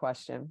ask your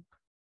question.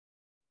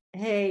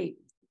 Hey,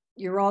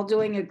 you're all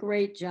doing a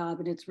great job,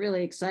 and it's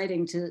really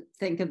exciting to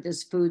think of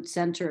this food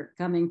center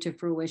coming to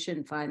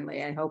fruition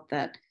finally. I hope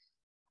that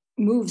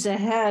moves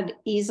ahead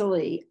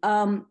easily.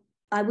 I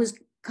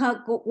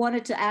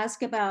wanted to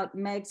ask about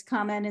Meg's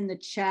comment in the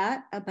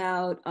chat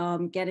about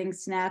getting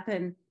SNAP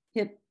and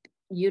HIP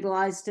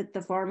utilized at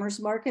the farmers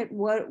market?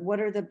 What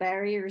are the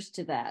barriers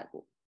to that?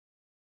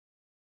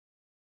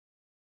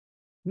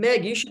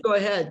 Meg, you should go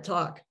ahead,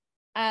 talk.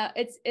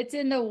 It's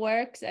in the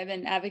works. I've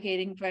been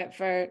advocating for it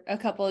for a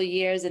couple of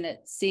years, and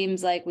it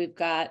seems like we've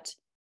got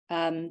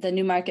the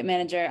new market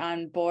manager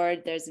on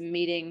board. There's a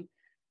meeting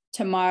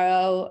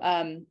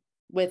tomorrow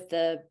with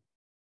the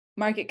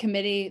market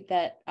committee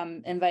that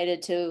I'm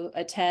invited to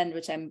attend,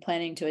 which I'm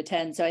planning to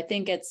attend. So I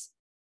think it's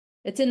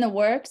in the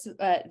works.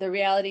 The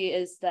reality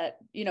is that,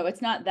 you know,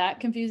 it's not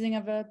that confusing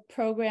of a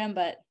program,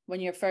 but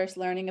when you're first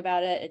learning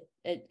about it,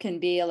 it can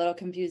be a little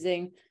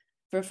confusing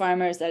for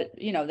farmers that,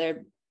 you know,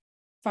 they're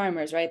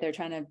farmers, right? They're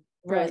trying to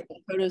grow as much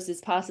produce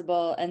as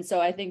possible. And so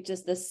I think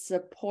just the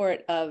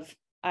support of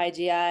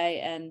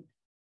IGI and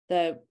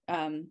the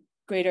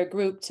greater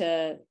group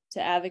to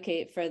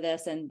advocate for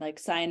this, and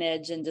like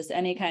signage and just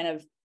any kind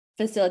of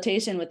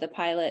facilitation with the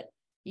pilot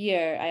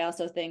year. I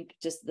also think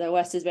just the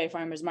West Isbury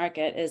Farmers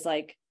Market is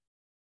like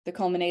the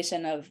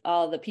culmination of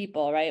all the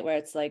people, right? Where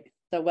it's like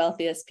the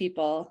wealthiest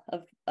people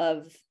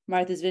of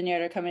Martha's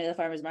Vineyard are coming to the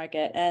farmers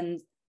market,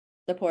 and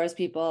the poorest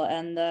people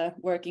and the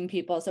working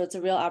people. So it's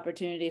a real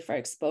opportunity for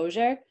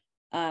exposure,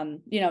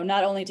 you know,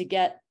 not only to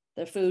get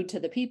the food to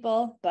the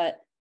people, but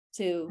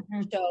to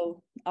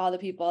show all the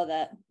people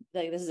that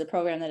like this is a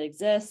program that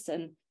exists.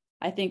 And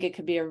I think it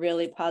could be a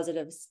really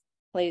positive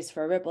place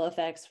for ripple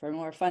effects, for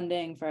more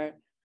funding, for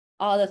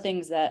all the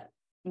things that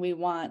we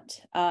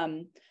want.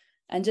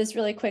 And just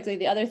really quickly,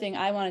 the other thing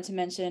I wanted to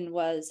mention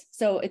was,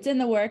 so it's in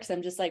the works.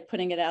 I'm just like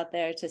putting it out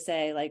there to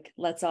say, like,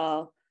 let's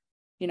all,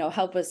 you know,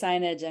 help with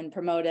signage and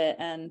promote it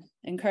and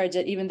encourage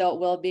it, even though it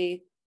will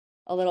be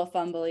a little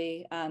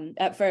fumbly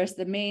at first.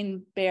 The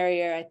main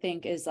barrier, I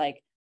think, is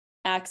like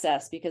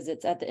access, because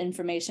it's at the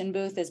information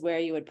booth is where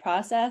you would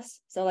process.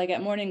 So like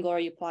at Morning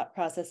Glory, you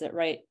process it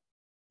right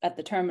at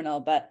the terminal,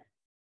 but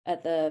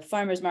at the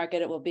farmers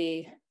market, it will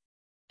be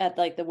at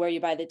like the where you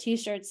buy the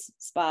t-shirts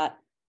spot,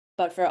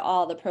 but for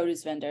all the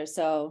produce vendors.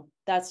 So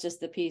that's just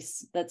the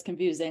piece that's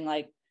confusing.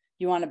 Like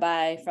you want to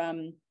buy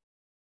from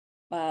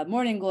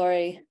Morning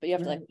Glory, but you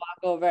have to like walk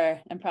over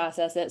and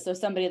process it. So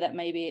somebody that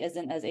maybe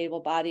isn't as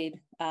able-bodied,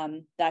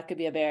 that could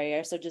be a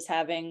barrier. So just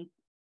having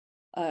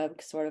a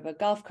sort of a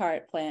golf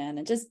cart plan,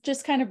 and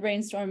just kind of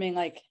brainstorming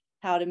like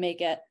how to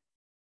make it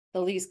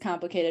the least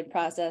complicated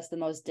process, the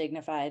most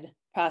dignified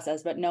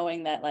process, but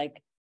knowing that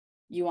like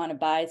you want to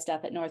buy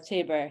stuff at North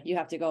Tabor, you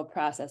have to go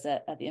process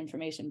it at the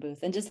information booth,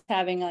 and just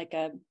having like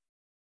a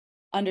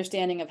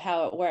understanding of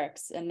how it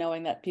works, and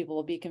knowing that people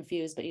will be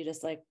confused, but you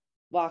just like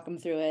walk them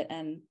through it.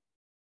 And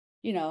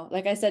you know,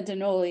 like I said to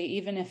Noli,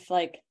 even if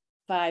like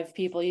 5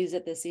 people use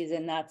it this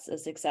season, that's a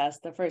success.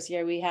 The first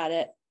year we had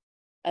it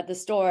at the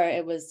store,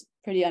 it was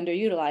pretty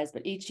underutilized,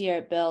 but each year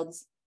it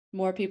builds,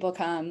 more people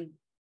come,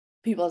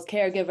 people's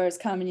caregivers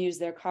come and use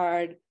their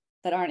card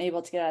that aren't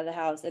able to get out of the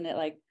house, and it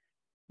like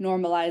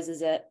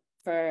normalizes it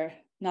for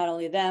not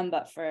only them,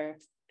 but for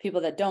people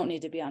that don't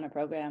need to be on a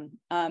program.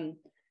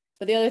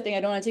 But the other thing,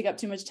 I don't want to take up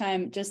too much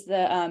time, just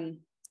the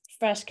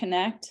Fresh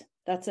Connect,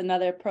 that's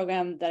another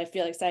program that I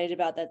feel excited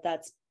about,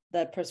 that's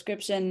the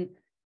prescription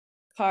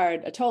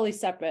card, a totally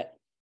separate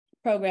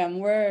program.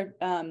 We're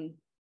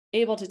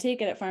able to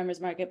take it at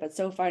farmers market, but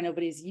so far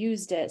nobody's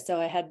used it. So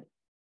I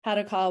had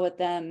a call with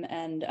them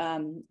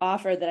and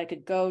offered that I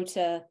could go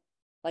to,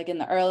 like in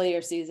the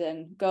earlier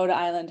season, go to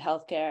Island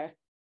Healthcare,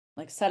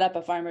 like set up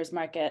a farmers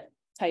market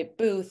type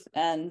booth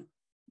and,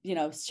 you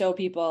know, show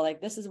people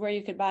like this is where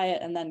you could buy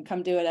it, and then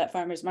come do it at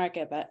farmers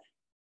market. But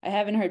I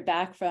haven't heard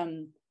back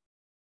from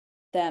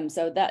them.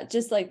 So that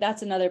just like,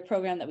 that's another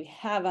program that we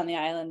have on the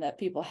island, that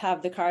people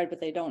have the card, but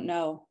they don't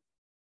know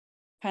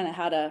kind of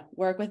how to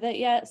work with it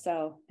yet.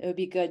 So it would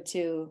be good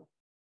to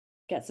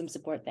get some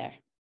support there.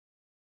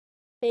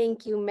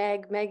 Thank you,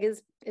 Meg. Meg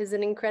is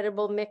an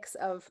incredible mix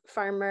of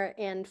farmer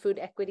and food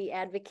equity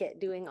advocate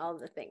doing all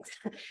the things.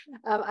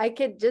 I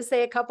could just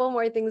say a couple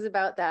more things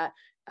about that.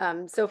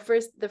 So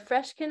first, the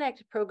Fresh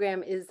Connect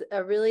program is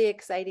a really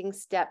exciting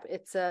step.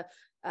 It's a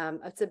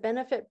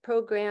benefit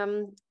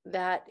program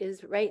that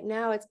is right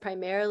now, it's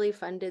primarily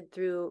funded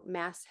through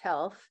Mass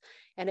Health,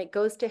 and it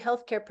goes to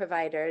healthcare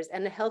providers,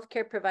 and the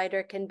healthcare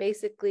provider can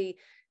basically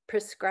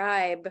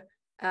prescribe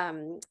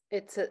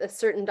it's a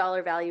certain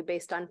dollar value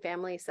based on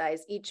family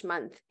size each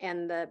month,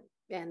 and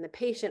the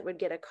patient would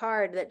get a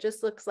card that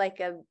just looks like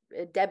a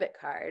debit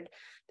card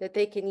that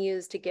they can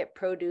use to get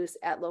produce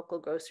at local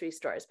grocery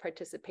stores,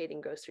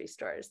 participating grocery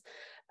stores.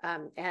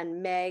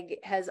 And Meg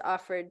has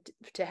offered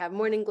to have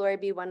Morning Glory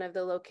be one of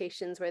the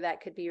locations where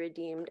that could be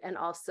redeemed. And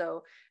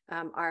also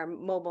our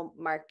mobile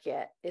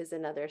market is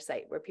another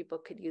site where people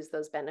could use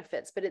those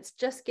benefits, but it's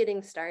just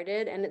getting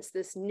started. And it's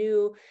this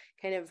new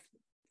kind of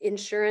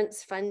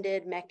insurance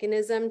funded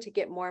mechanism to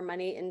get more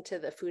money into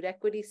the food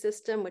equity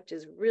system, which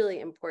is really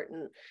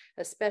important,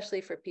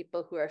 especially for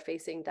people who are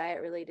facing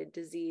diet related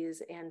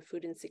disease and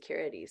food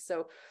insecurity.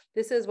 So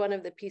this is one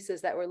of the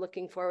pieces that we're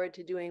looking forward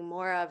to doing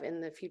more of in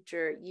the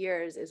future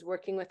years, is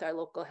working with our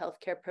local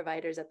healthcare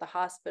providers at the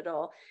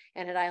hospital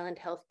and at Island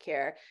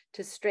Healthcare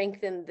to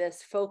strengthen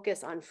this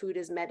focus on food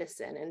as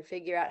medicine and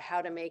figure out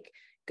how to make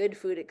good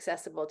food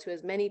accessible to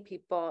as many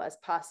people as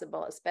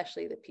possible,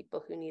 especially the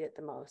people who need it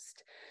the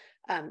most.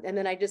 And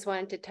then I just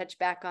wanted to touch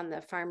back on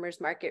the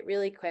farmers market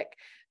really quick.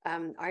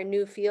 Our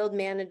new field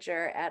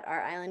manager at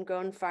our Island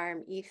Grown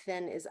Farm,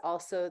 Ethan, is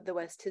also the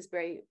West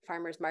Tisbury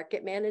Farmers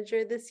Market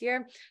manager this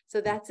year. So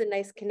that's a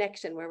nice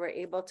connection where we're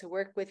able to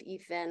work with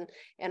Ethan,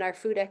 and our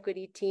food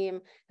equity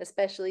team,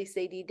 especially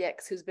Sadie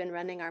Dix, who's been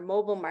running our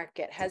mobile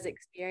market, has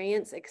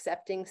experience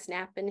accepting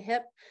SNAP and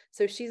HIP.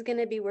 So she's going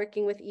to be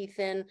working with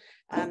Ethan.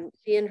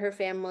 She and her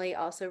family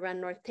also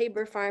run North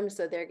Tabor Farm,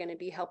 so they're going to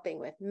be helping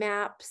with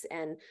maps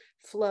and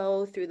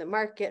flow through the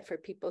market for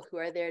people who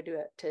are there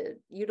to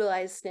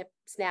utilize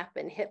SNAP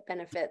and HIP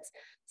benefits.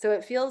 So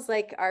it feels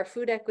like our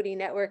food equity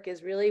network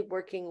is really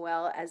working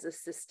well as a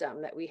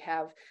system, that we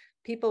have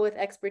people with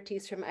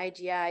expertise from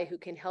IGI who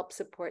can help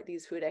support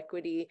these food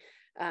equity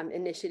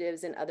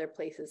initiatives in other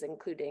places,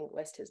 including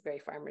West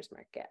Tisbury Farmers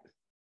Market.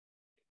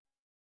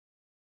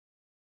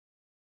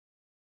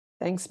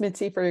 Thanks,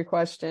 Mitzi, for your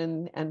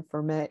question, and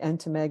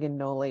to Meg and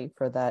Noli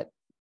for that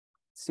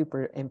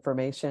super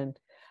information.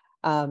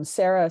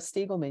 Sarah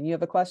Stiegelman, you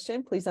have a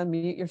question? Please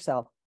unmute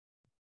yourself.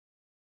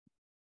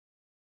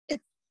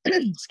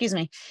 Excuse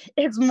me.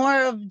 It's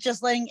more of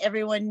just letting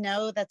everyone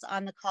know that's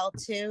on the call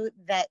too,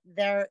 that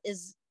there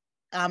is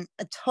a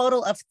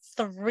total of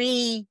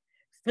 3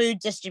 food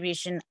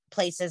distribution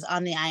places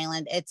on the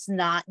island. It's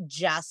not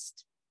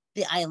just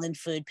the Island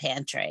Food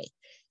Pantry.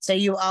 So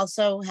you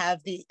also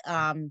have the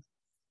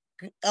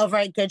over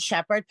at Good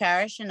Shepherd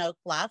Parish in Oak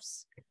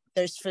Bluffs,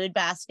 there's Food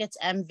Baskets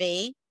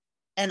MV,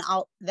 and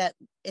all that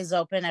is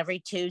open every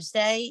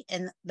Tuesday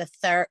and the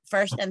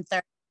first and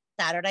third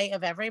Saturday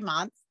of every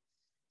month.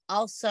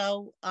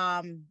 Also,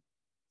 on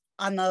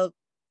the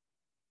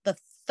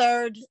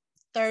third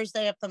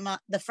Thursday of the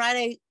month, the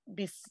Friday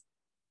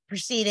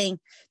preceding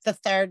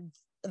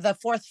the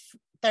fourth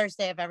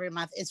Thursday of every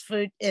month is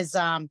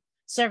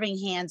serving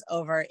hands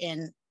over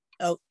in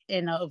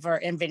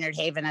Vineyard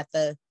Haven at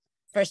the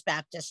First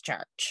Baptist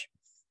Church.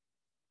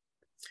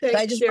 Thanks,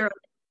 I just Sarah.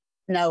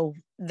 know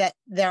that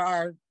there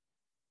are,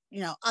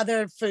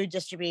 other food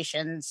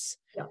distributions,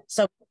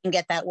 so we can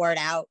get that word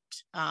out.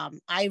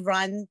 I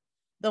run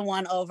the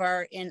one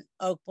over in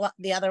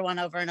the other one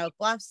over in Oak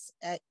Bluffs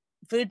at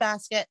Food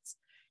Baskets,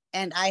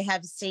 and I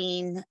have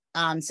seen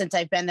since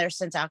I've been there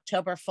since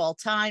October full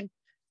time,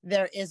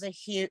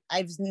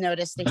 I've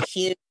noticed a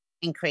huge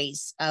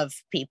increase of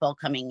people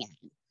coming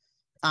in.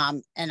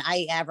 And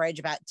I average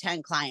about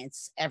 10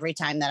 clients every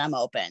time that I'm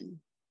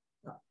open.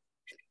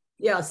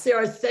 Yeah,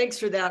 Sarah, thanks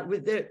for that.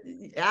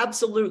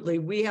 Absolutely,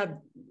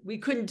 we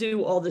couldn't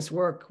do all this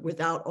work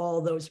without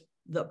all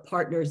the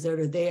partners that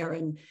are there.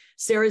 And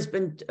Sarah's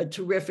been a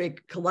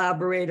terrific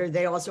collaborator.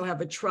 They also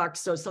have a truck,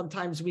 so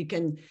sometimes we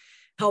can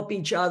help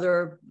each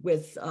other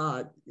with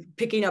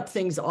picking up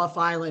things off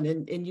island.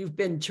 And you've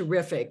been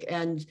terrific.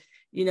 And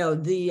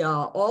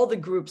all the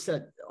groups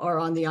that are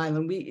on the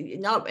island,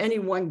 not any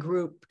one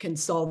group can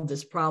solve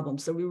this problem.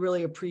 So we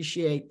really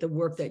appreciate the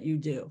work that you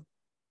do.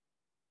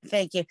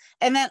 Thank you.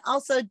 And then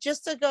also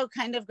just to go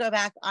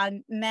back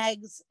on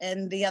Meg's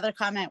and the other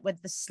comment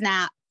with the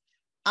SNAP,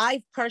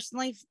 I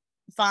personally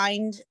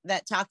find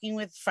that talking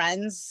with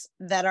friends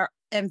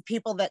and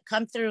people that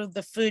come through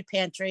the food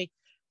pantry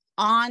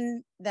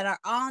that are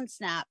on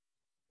SNAP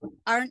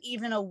aren't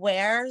even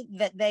aware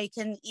that they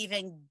can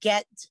even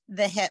get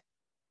the HIP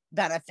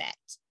benefit.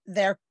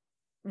 They're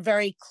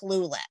very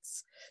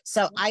clueless.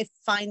 So I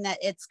find that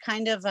it's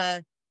kind of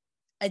a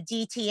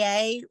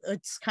DTA.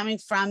 It's coming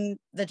from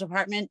the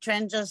Department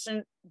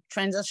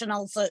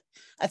Transitional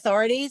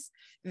Authorities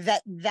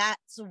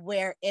that's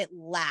where it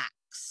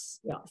lacks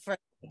for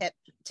HIP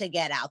to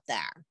get out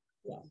there.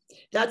 Yeah,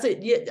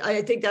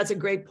 I think that's a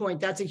great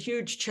point. That's a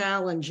huge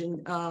challenge.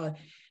 And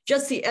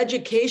just the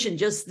education,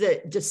 just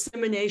the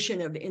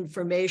dissemination of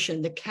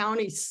information. The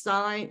county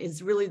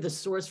is really the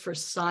source for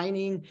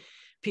signing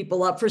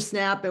people up for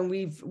SNAP. And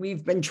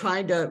we've been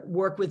trying to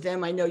work with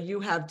them. I know you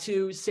have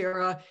too,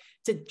 Sarah,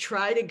 to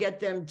try to get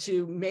them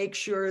to make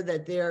sure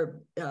that they're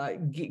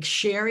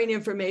sharing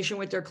information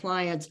with their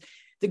clients.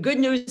 The good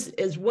news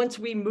is once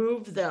we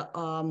move the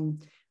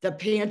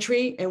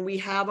pantry and we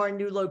have our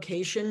new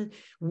location,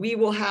 we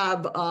will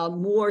have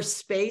more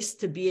space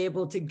to be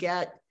able to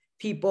get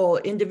people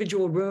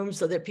individual rooms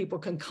so that people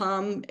can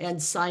come and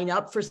sign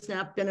up for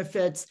SNAP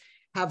benefits,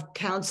 have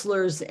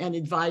counselors and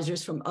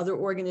advisors from other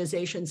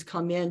organizations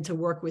come in to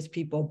work with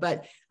people.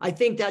 But I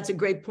think that's a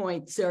great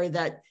point, Sarah,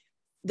 that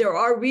there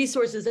are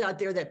resources out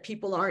there that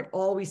people aren't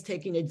always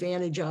taking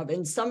advantage of.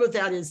 And some of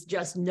that is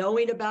just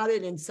knowing about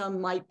it. And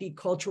some might be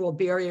cultural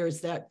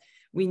barriers that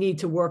we need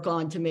to work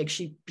on to make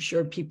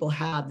sure people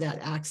have that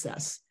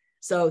access.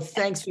 So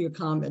thanks for your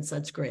comments.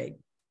 That's great.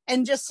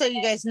 And just so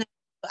you guys know,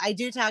 I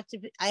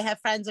have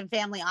friends and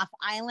family off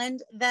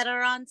island that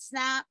are on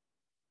SNAP,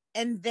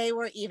 and they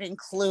were even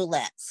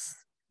clueless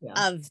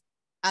of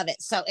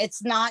it. So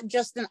it's not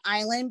just an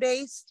island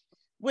based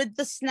with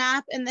the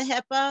SNAP and the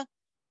HIPAA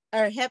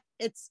or HIP.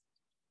 It's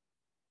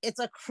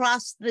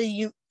across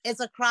the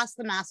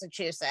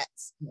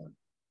Massachusetts. Yeah.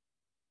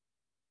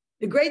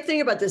 The great thing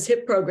about this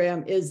HIP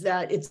program is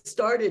that it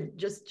started,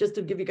 just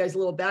to give you guys a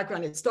little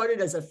background, it started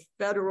as a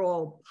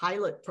federal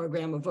pilot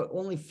program of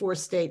only 4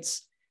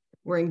 states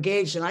were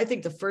engaged. And I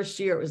think the first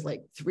year it was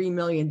like $3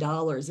 million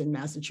in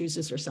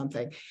Massachusetts or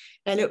something.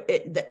 And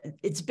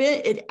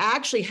it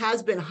actually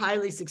has been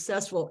highly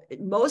successful,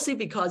 mostly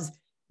because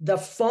the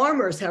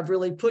farmers have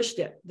really pushed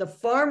it. The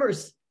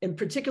farmers, and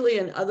particularly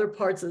in other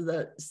parts of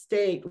the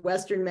state,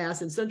 Western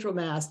Mass and Central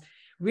Mass,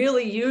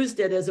 really used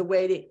it as a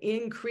way to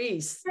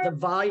increase the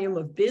volume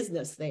of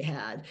business they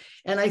had.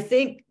 And I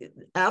think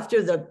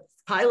after the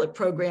pilot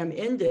program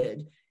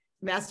ended,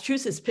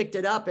 Massachusetts picked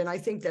it up. And I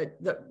think that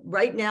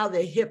right now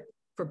the HIP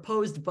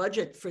proposed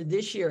budget for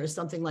this year is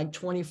something like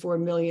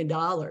 $24 million.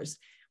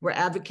 We're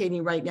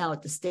advocating right now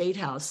at the State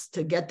House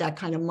to get that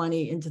kind of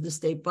money into the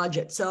state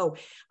budget. So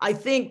I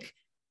think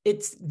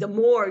it's the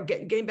more,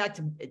 getting back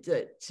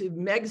to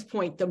Meg's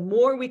point, the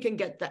more we can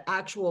get the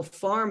actual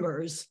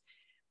farmers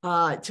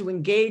to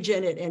engage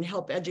in it and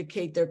help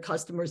educate their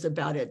customers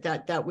about it,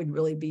 that would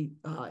really be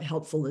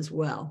helpful as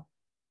well.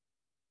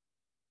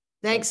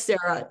 Thanks,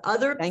 Sarah.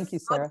 Thank you,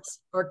 Sarah.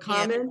 Or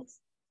comments?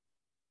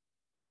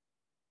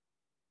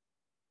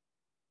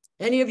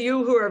 Yeah. Any of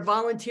you who are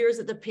volunteers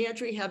at the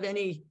pantry have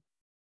any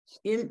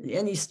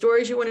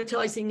stories you want to tell?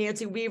 I see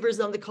Nancy Weaver's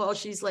on the call.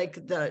 She's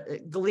like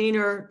the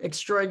gleaner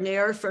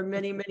extraordinaire for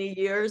many, many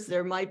years.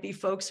 There might be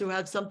folks who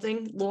have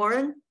something.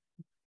 Lauren?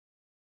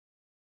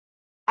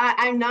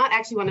 I'm not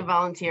actually one of the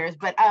volunteers,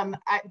 but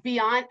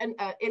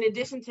in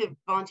addition to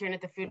volunteering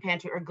at the food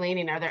pantry or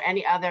gleaning, are there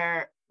any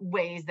other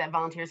ways that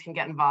volunteers can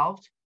get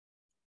involved?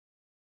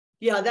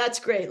 Yeah, that's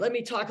great. Let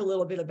me talk a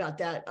little bit about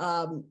that.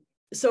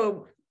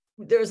 So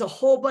there's a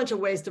whole bunch of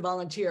ways to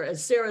volunteer.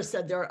 As Sarah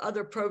said, there are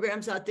other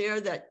programs out there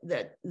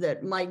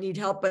that might need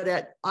help, but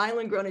at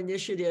Island Grown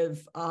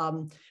Initiative,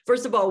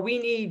 first of all,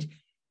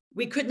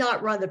 we could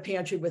not run the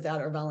pantry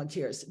without our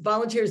volunteers.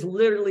 Volunteers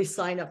literally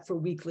sign up for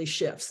weekly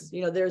shifts.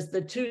 You know, there's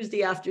the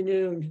Tuesday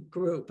afternoon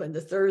group and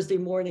the Thursday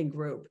morning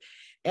group.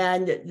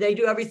 And they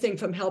do everything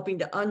from helping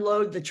to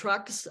unload the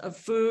trucks of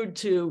food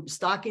to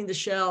stocking the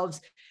shelves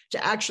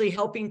to actually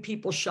helping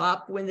people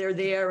shop when they're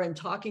there and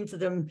talking to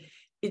them.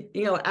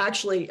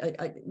 Actually,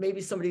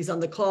 maybe somebody's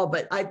on the call,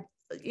 but I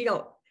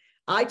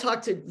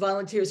talk to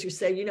volunteers who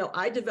say,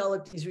 I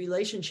developed these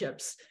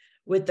relationships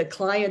with the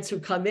clients who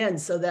come in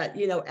so that,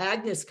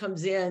 Agnes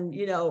comes in,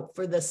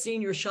 for the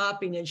senior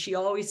shopping, and she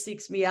always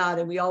seeks me out.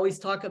 And we always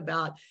talk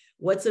about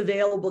what's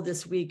available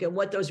this week and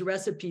what those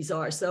recipes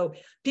are. So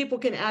people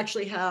can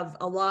actually have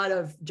a lot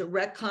of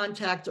direct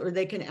contact, or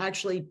they can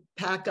actually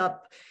pack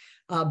up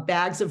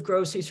bags of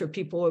groceries for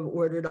people who have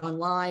ordered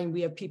online.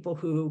 We have people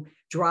who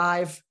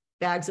drive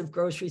bags of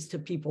groceries to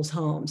people's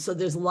homes. So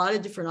there's a lot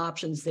of different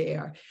options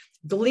there.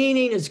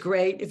 Gleaning is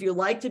great. If you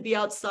like to be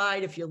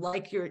outside, if you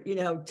like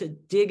to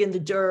dig in the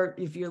dirt,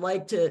 if you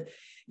like to,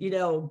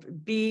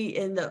 be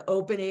in the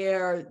open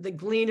air, the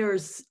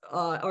gleaners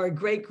are a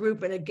great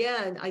group. And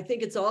again, I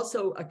think it's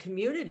also a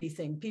community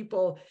thing.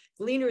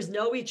 Gleaners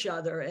know each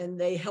other and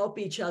they help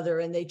each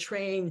other and they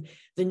train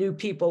the new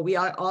people. We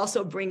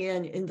also bring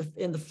in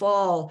the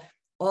fall,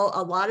 a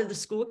lot of the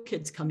school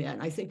kids come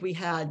in. I think we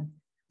had,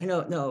 I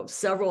don't know,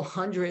 several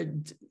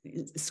hundred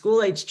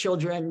school-age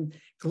children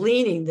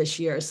gleaning this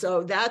year.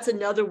 So that's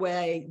another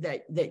way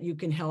that you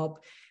can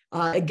help.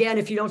 Again,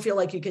 if you don't feel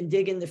like you can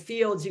dig in the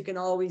fields, you can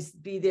always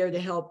be there to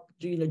help,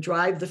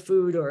 drive the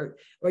food or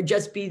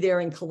just be there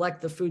and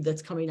collect the food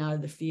that's coming out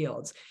of the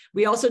fields.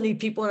 We also need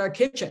people in our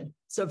kitchen.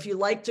 So if you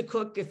like to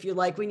cook,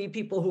 we need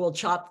people who will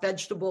chop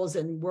vegetables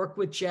and work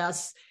with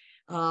Jess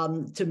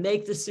to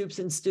make the soups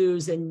and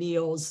stews and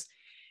meals.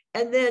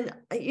 And then,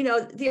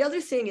 the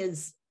other thing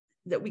is,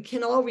 that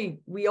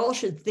we all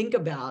should think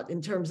about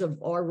in terms of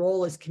our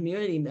role as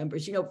community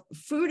members.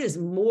 Food is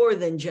more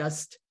than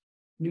just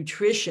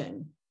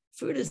nutrition.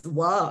 Food is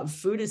love.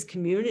 Food is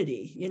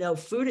community.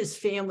 Food is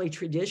family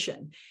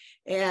tradition.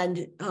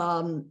 And,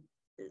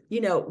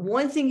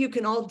 one thing you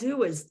can all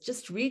do is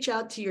just reach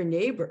out to your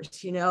neighbors.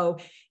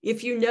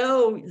 If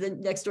the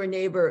next door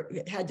neighbor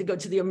had to go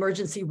to the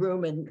emergency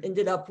room and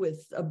ended up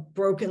with a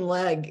broken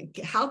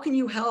leg, how can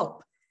you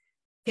help?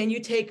 Can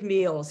you take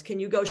meals? Can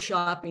you go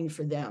shopping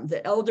for them?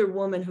 The elder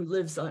woman who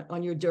lives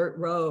on your dirt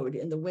road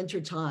in the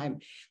wintertime.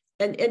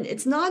 And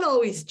it's not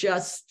always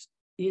just,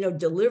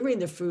 delivering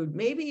the food.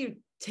 Maybe you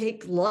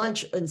take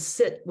lunch and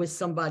sit with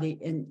somebody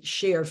and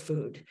share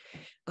food.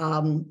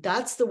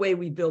 That's the way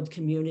we build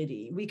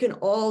community. We can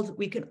all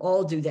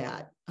do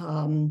that.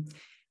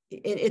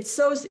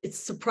 It's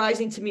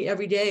surprising to me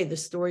every day, the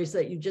stories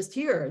that you just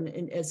hear.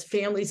 And as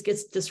families get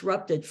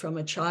disrupted from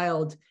a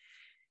child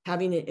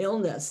having an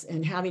illness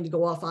and having to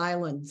go off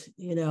island,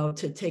 you know,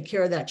 to take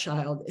care of that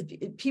child.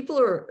 People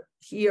are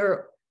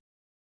here,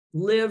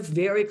 live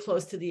very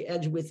close to the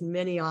edge with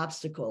many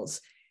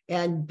obstacles,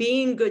 and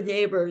being good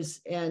neighbors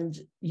and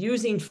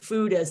using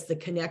food as the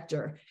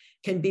connector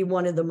can be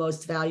one of the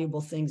most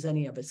valuable things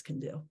any of us can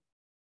do.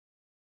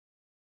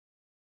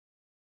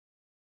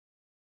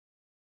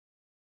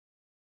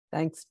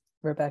 Thanks,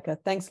 Rebecca.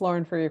 Thanks,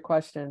 Lauren, for your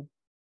question.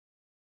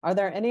 Are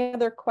there any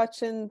other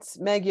questions?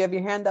 Meg, you have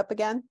your hand up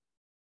again?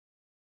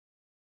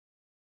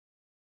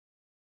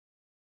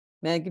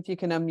 Meg, if you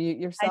can unmute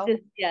yourself.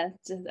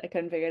 I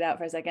couldn't figure it out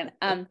for a second.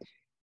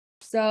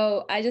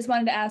 So I just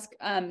wanted to ask,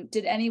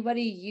 did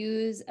anybody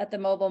use at the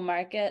mobile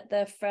market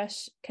the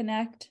Fresh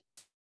Connect?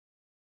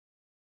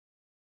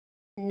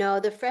 No,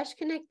 the Fresh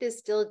Connect is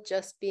still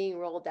just being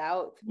rolled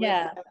out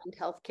with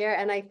healthcare.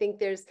 And I think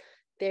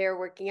they're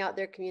working out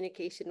their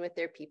communication with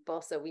their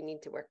people. So we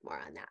need to work more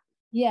on that.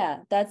 Yeah,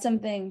 that's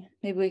something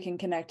maybe we can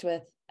connect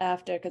with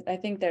after, because I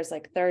think there's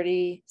like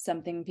 30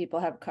 something people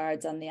have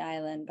cards on the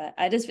island, but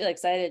I just feel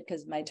excited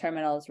because my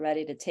terminal is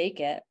ready to take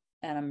it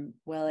and I'm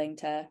willing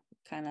to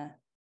kind of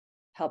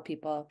help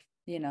people,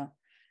 you know,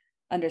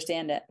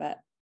 understand it. But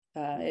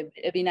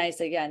it'd be nice,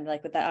 again,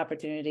 like with that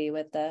opportunity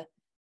with the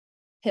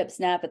hip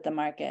snap at the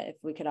market, if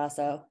we could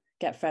also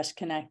get Fresh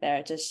Connect there.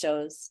 It just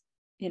shows,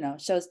 you know,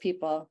 shows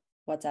people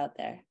what's out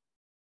there.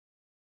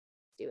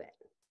 Do it.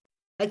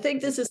 I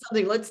think this is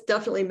something, let's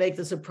definitely make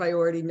this a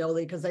priority,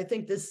 Noli, because I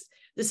think this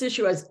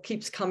issue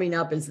keeps coming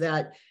up, is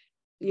that,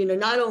 you know,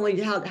 not only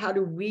how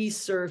do we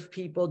serve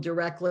people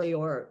directly,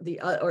 or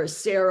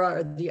Sarah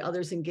or the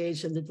others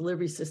engaged in the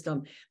delivery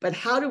system, but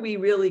how do we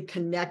really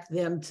connect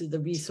them to the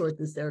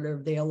resources that are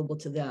available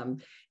to them?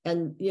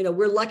 And, you know,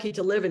 we're lucky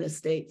to live in a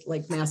state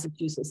like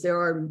Massachusetts. There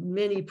are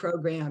many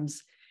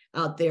programs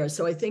out there.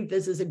 So I think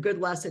this is a good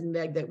lesson,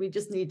 Meg, that we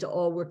just need to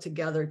all work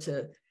together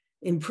to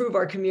improve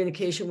our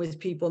communication with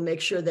people,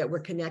 make sure that we're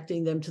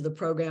connecting them to the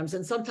programs.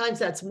 And sometimes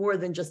that's more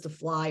than just a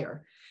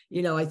flyer.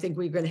 You know, I think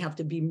we're going to have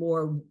to be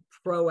more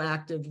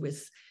proactive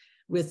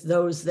with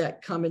those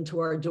that come into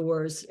our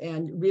doors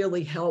and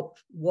really help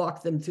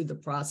walk them through the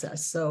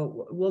process.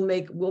 So we'll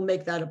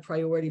make that a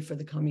priority for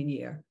the coming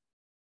year.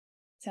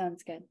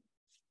 Sounds good.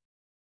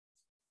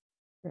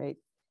 Great.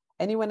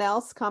 Anyone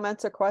else,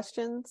 comments or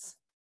questions?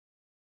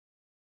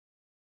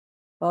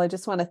 Well, I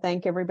just want to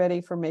thank everybody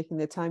for making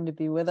the time to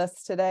be with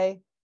us today.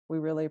 We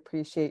really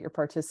appreciate your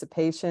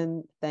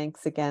participation.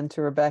 Thanks again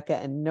to Rebecca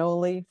and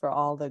Noli for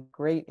all the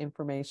great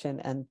information,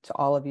 and to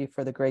all of you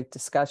for the great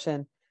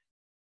discussion.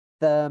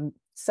 The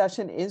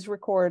session is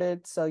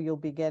recorded, so you'll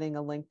be getting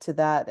a link to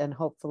that, and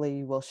hopefully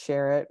you will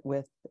share it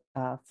with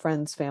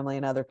friends, family,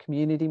 and other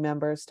community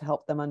members to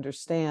help them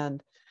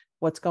understand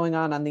what's going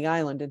on the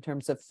island in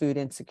terms of food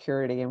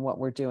insecurity and what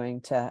we're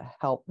doing to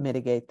help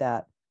mitigate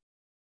that.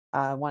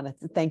 I want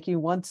to thank you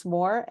once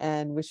more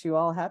and wish you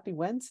all a happy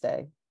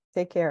Wednesday.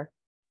 Take care.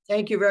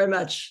 Thank you very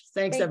much.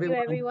 Thanks, everyone.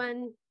 Thank you,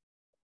 everyone.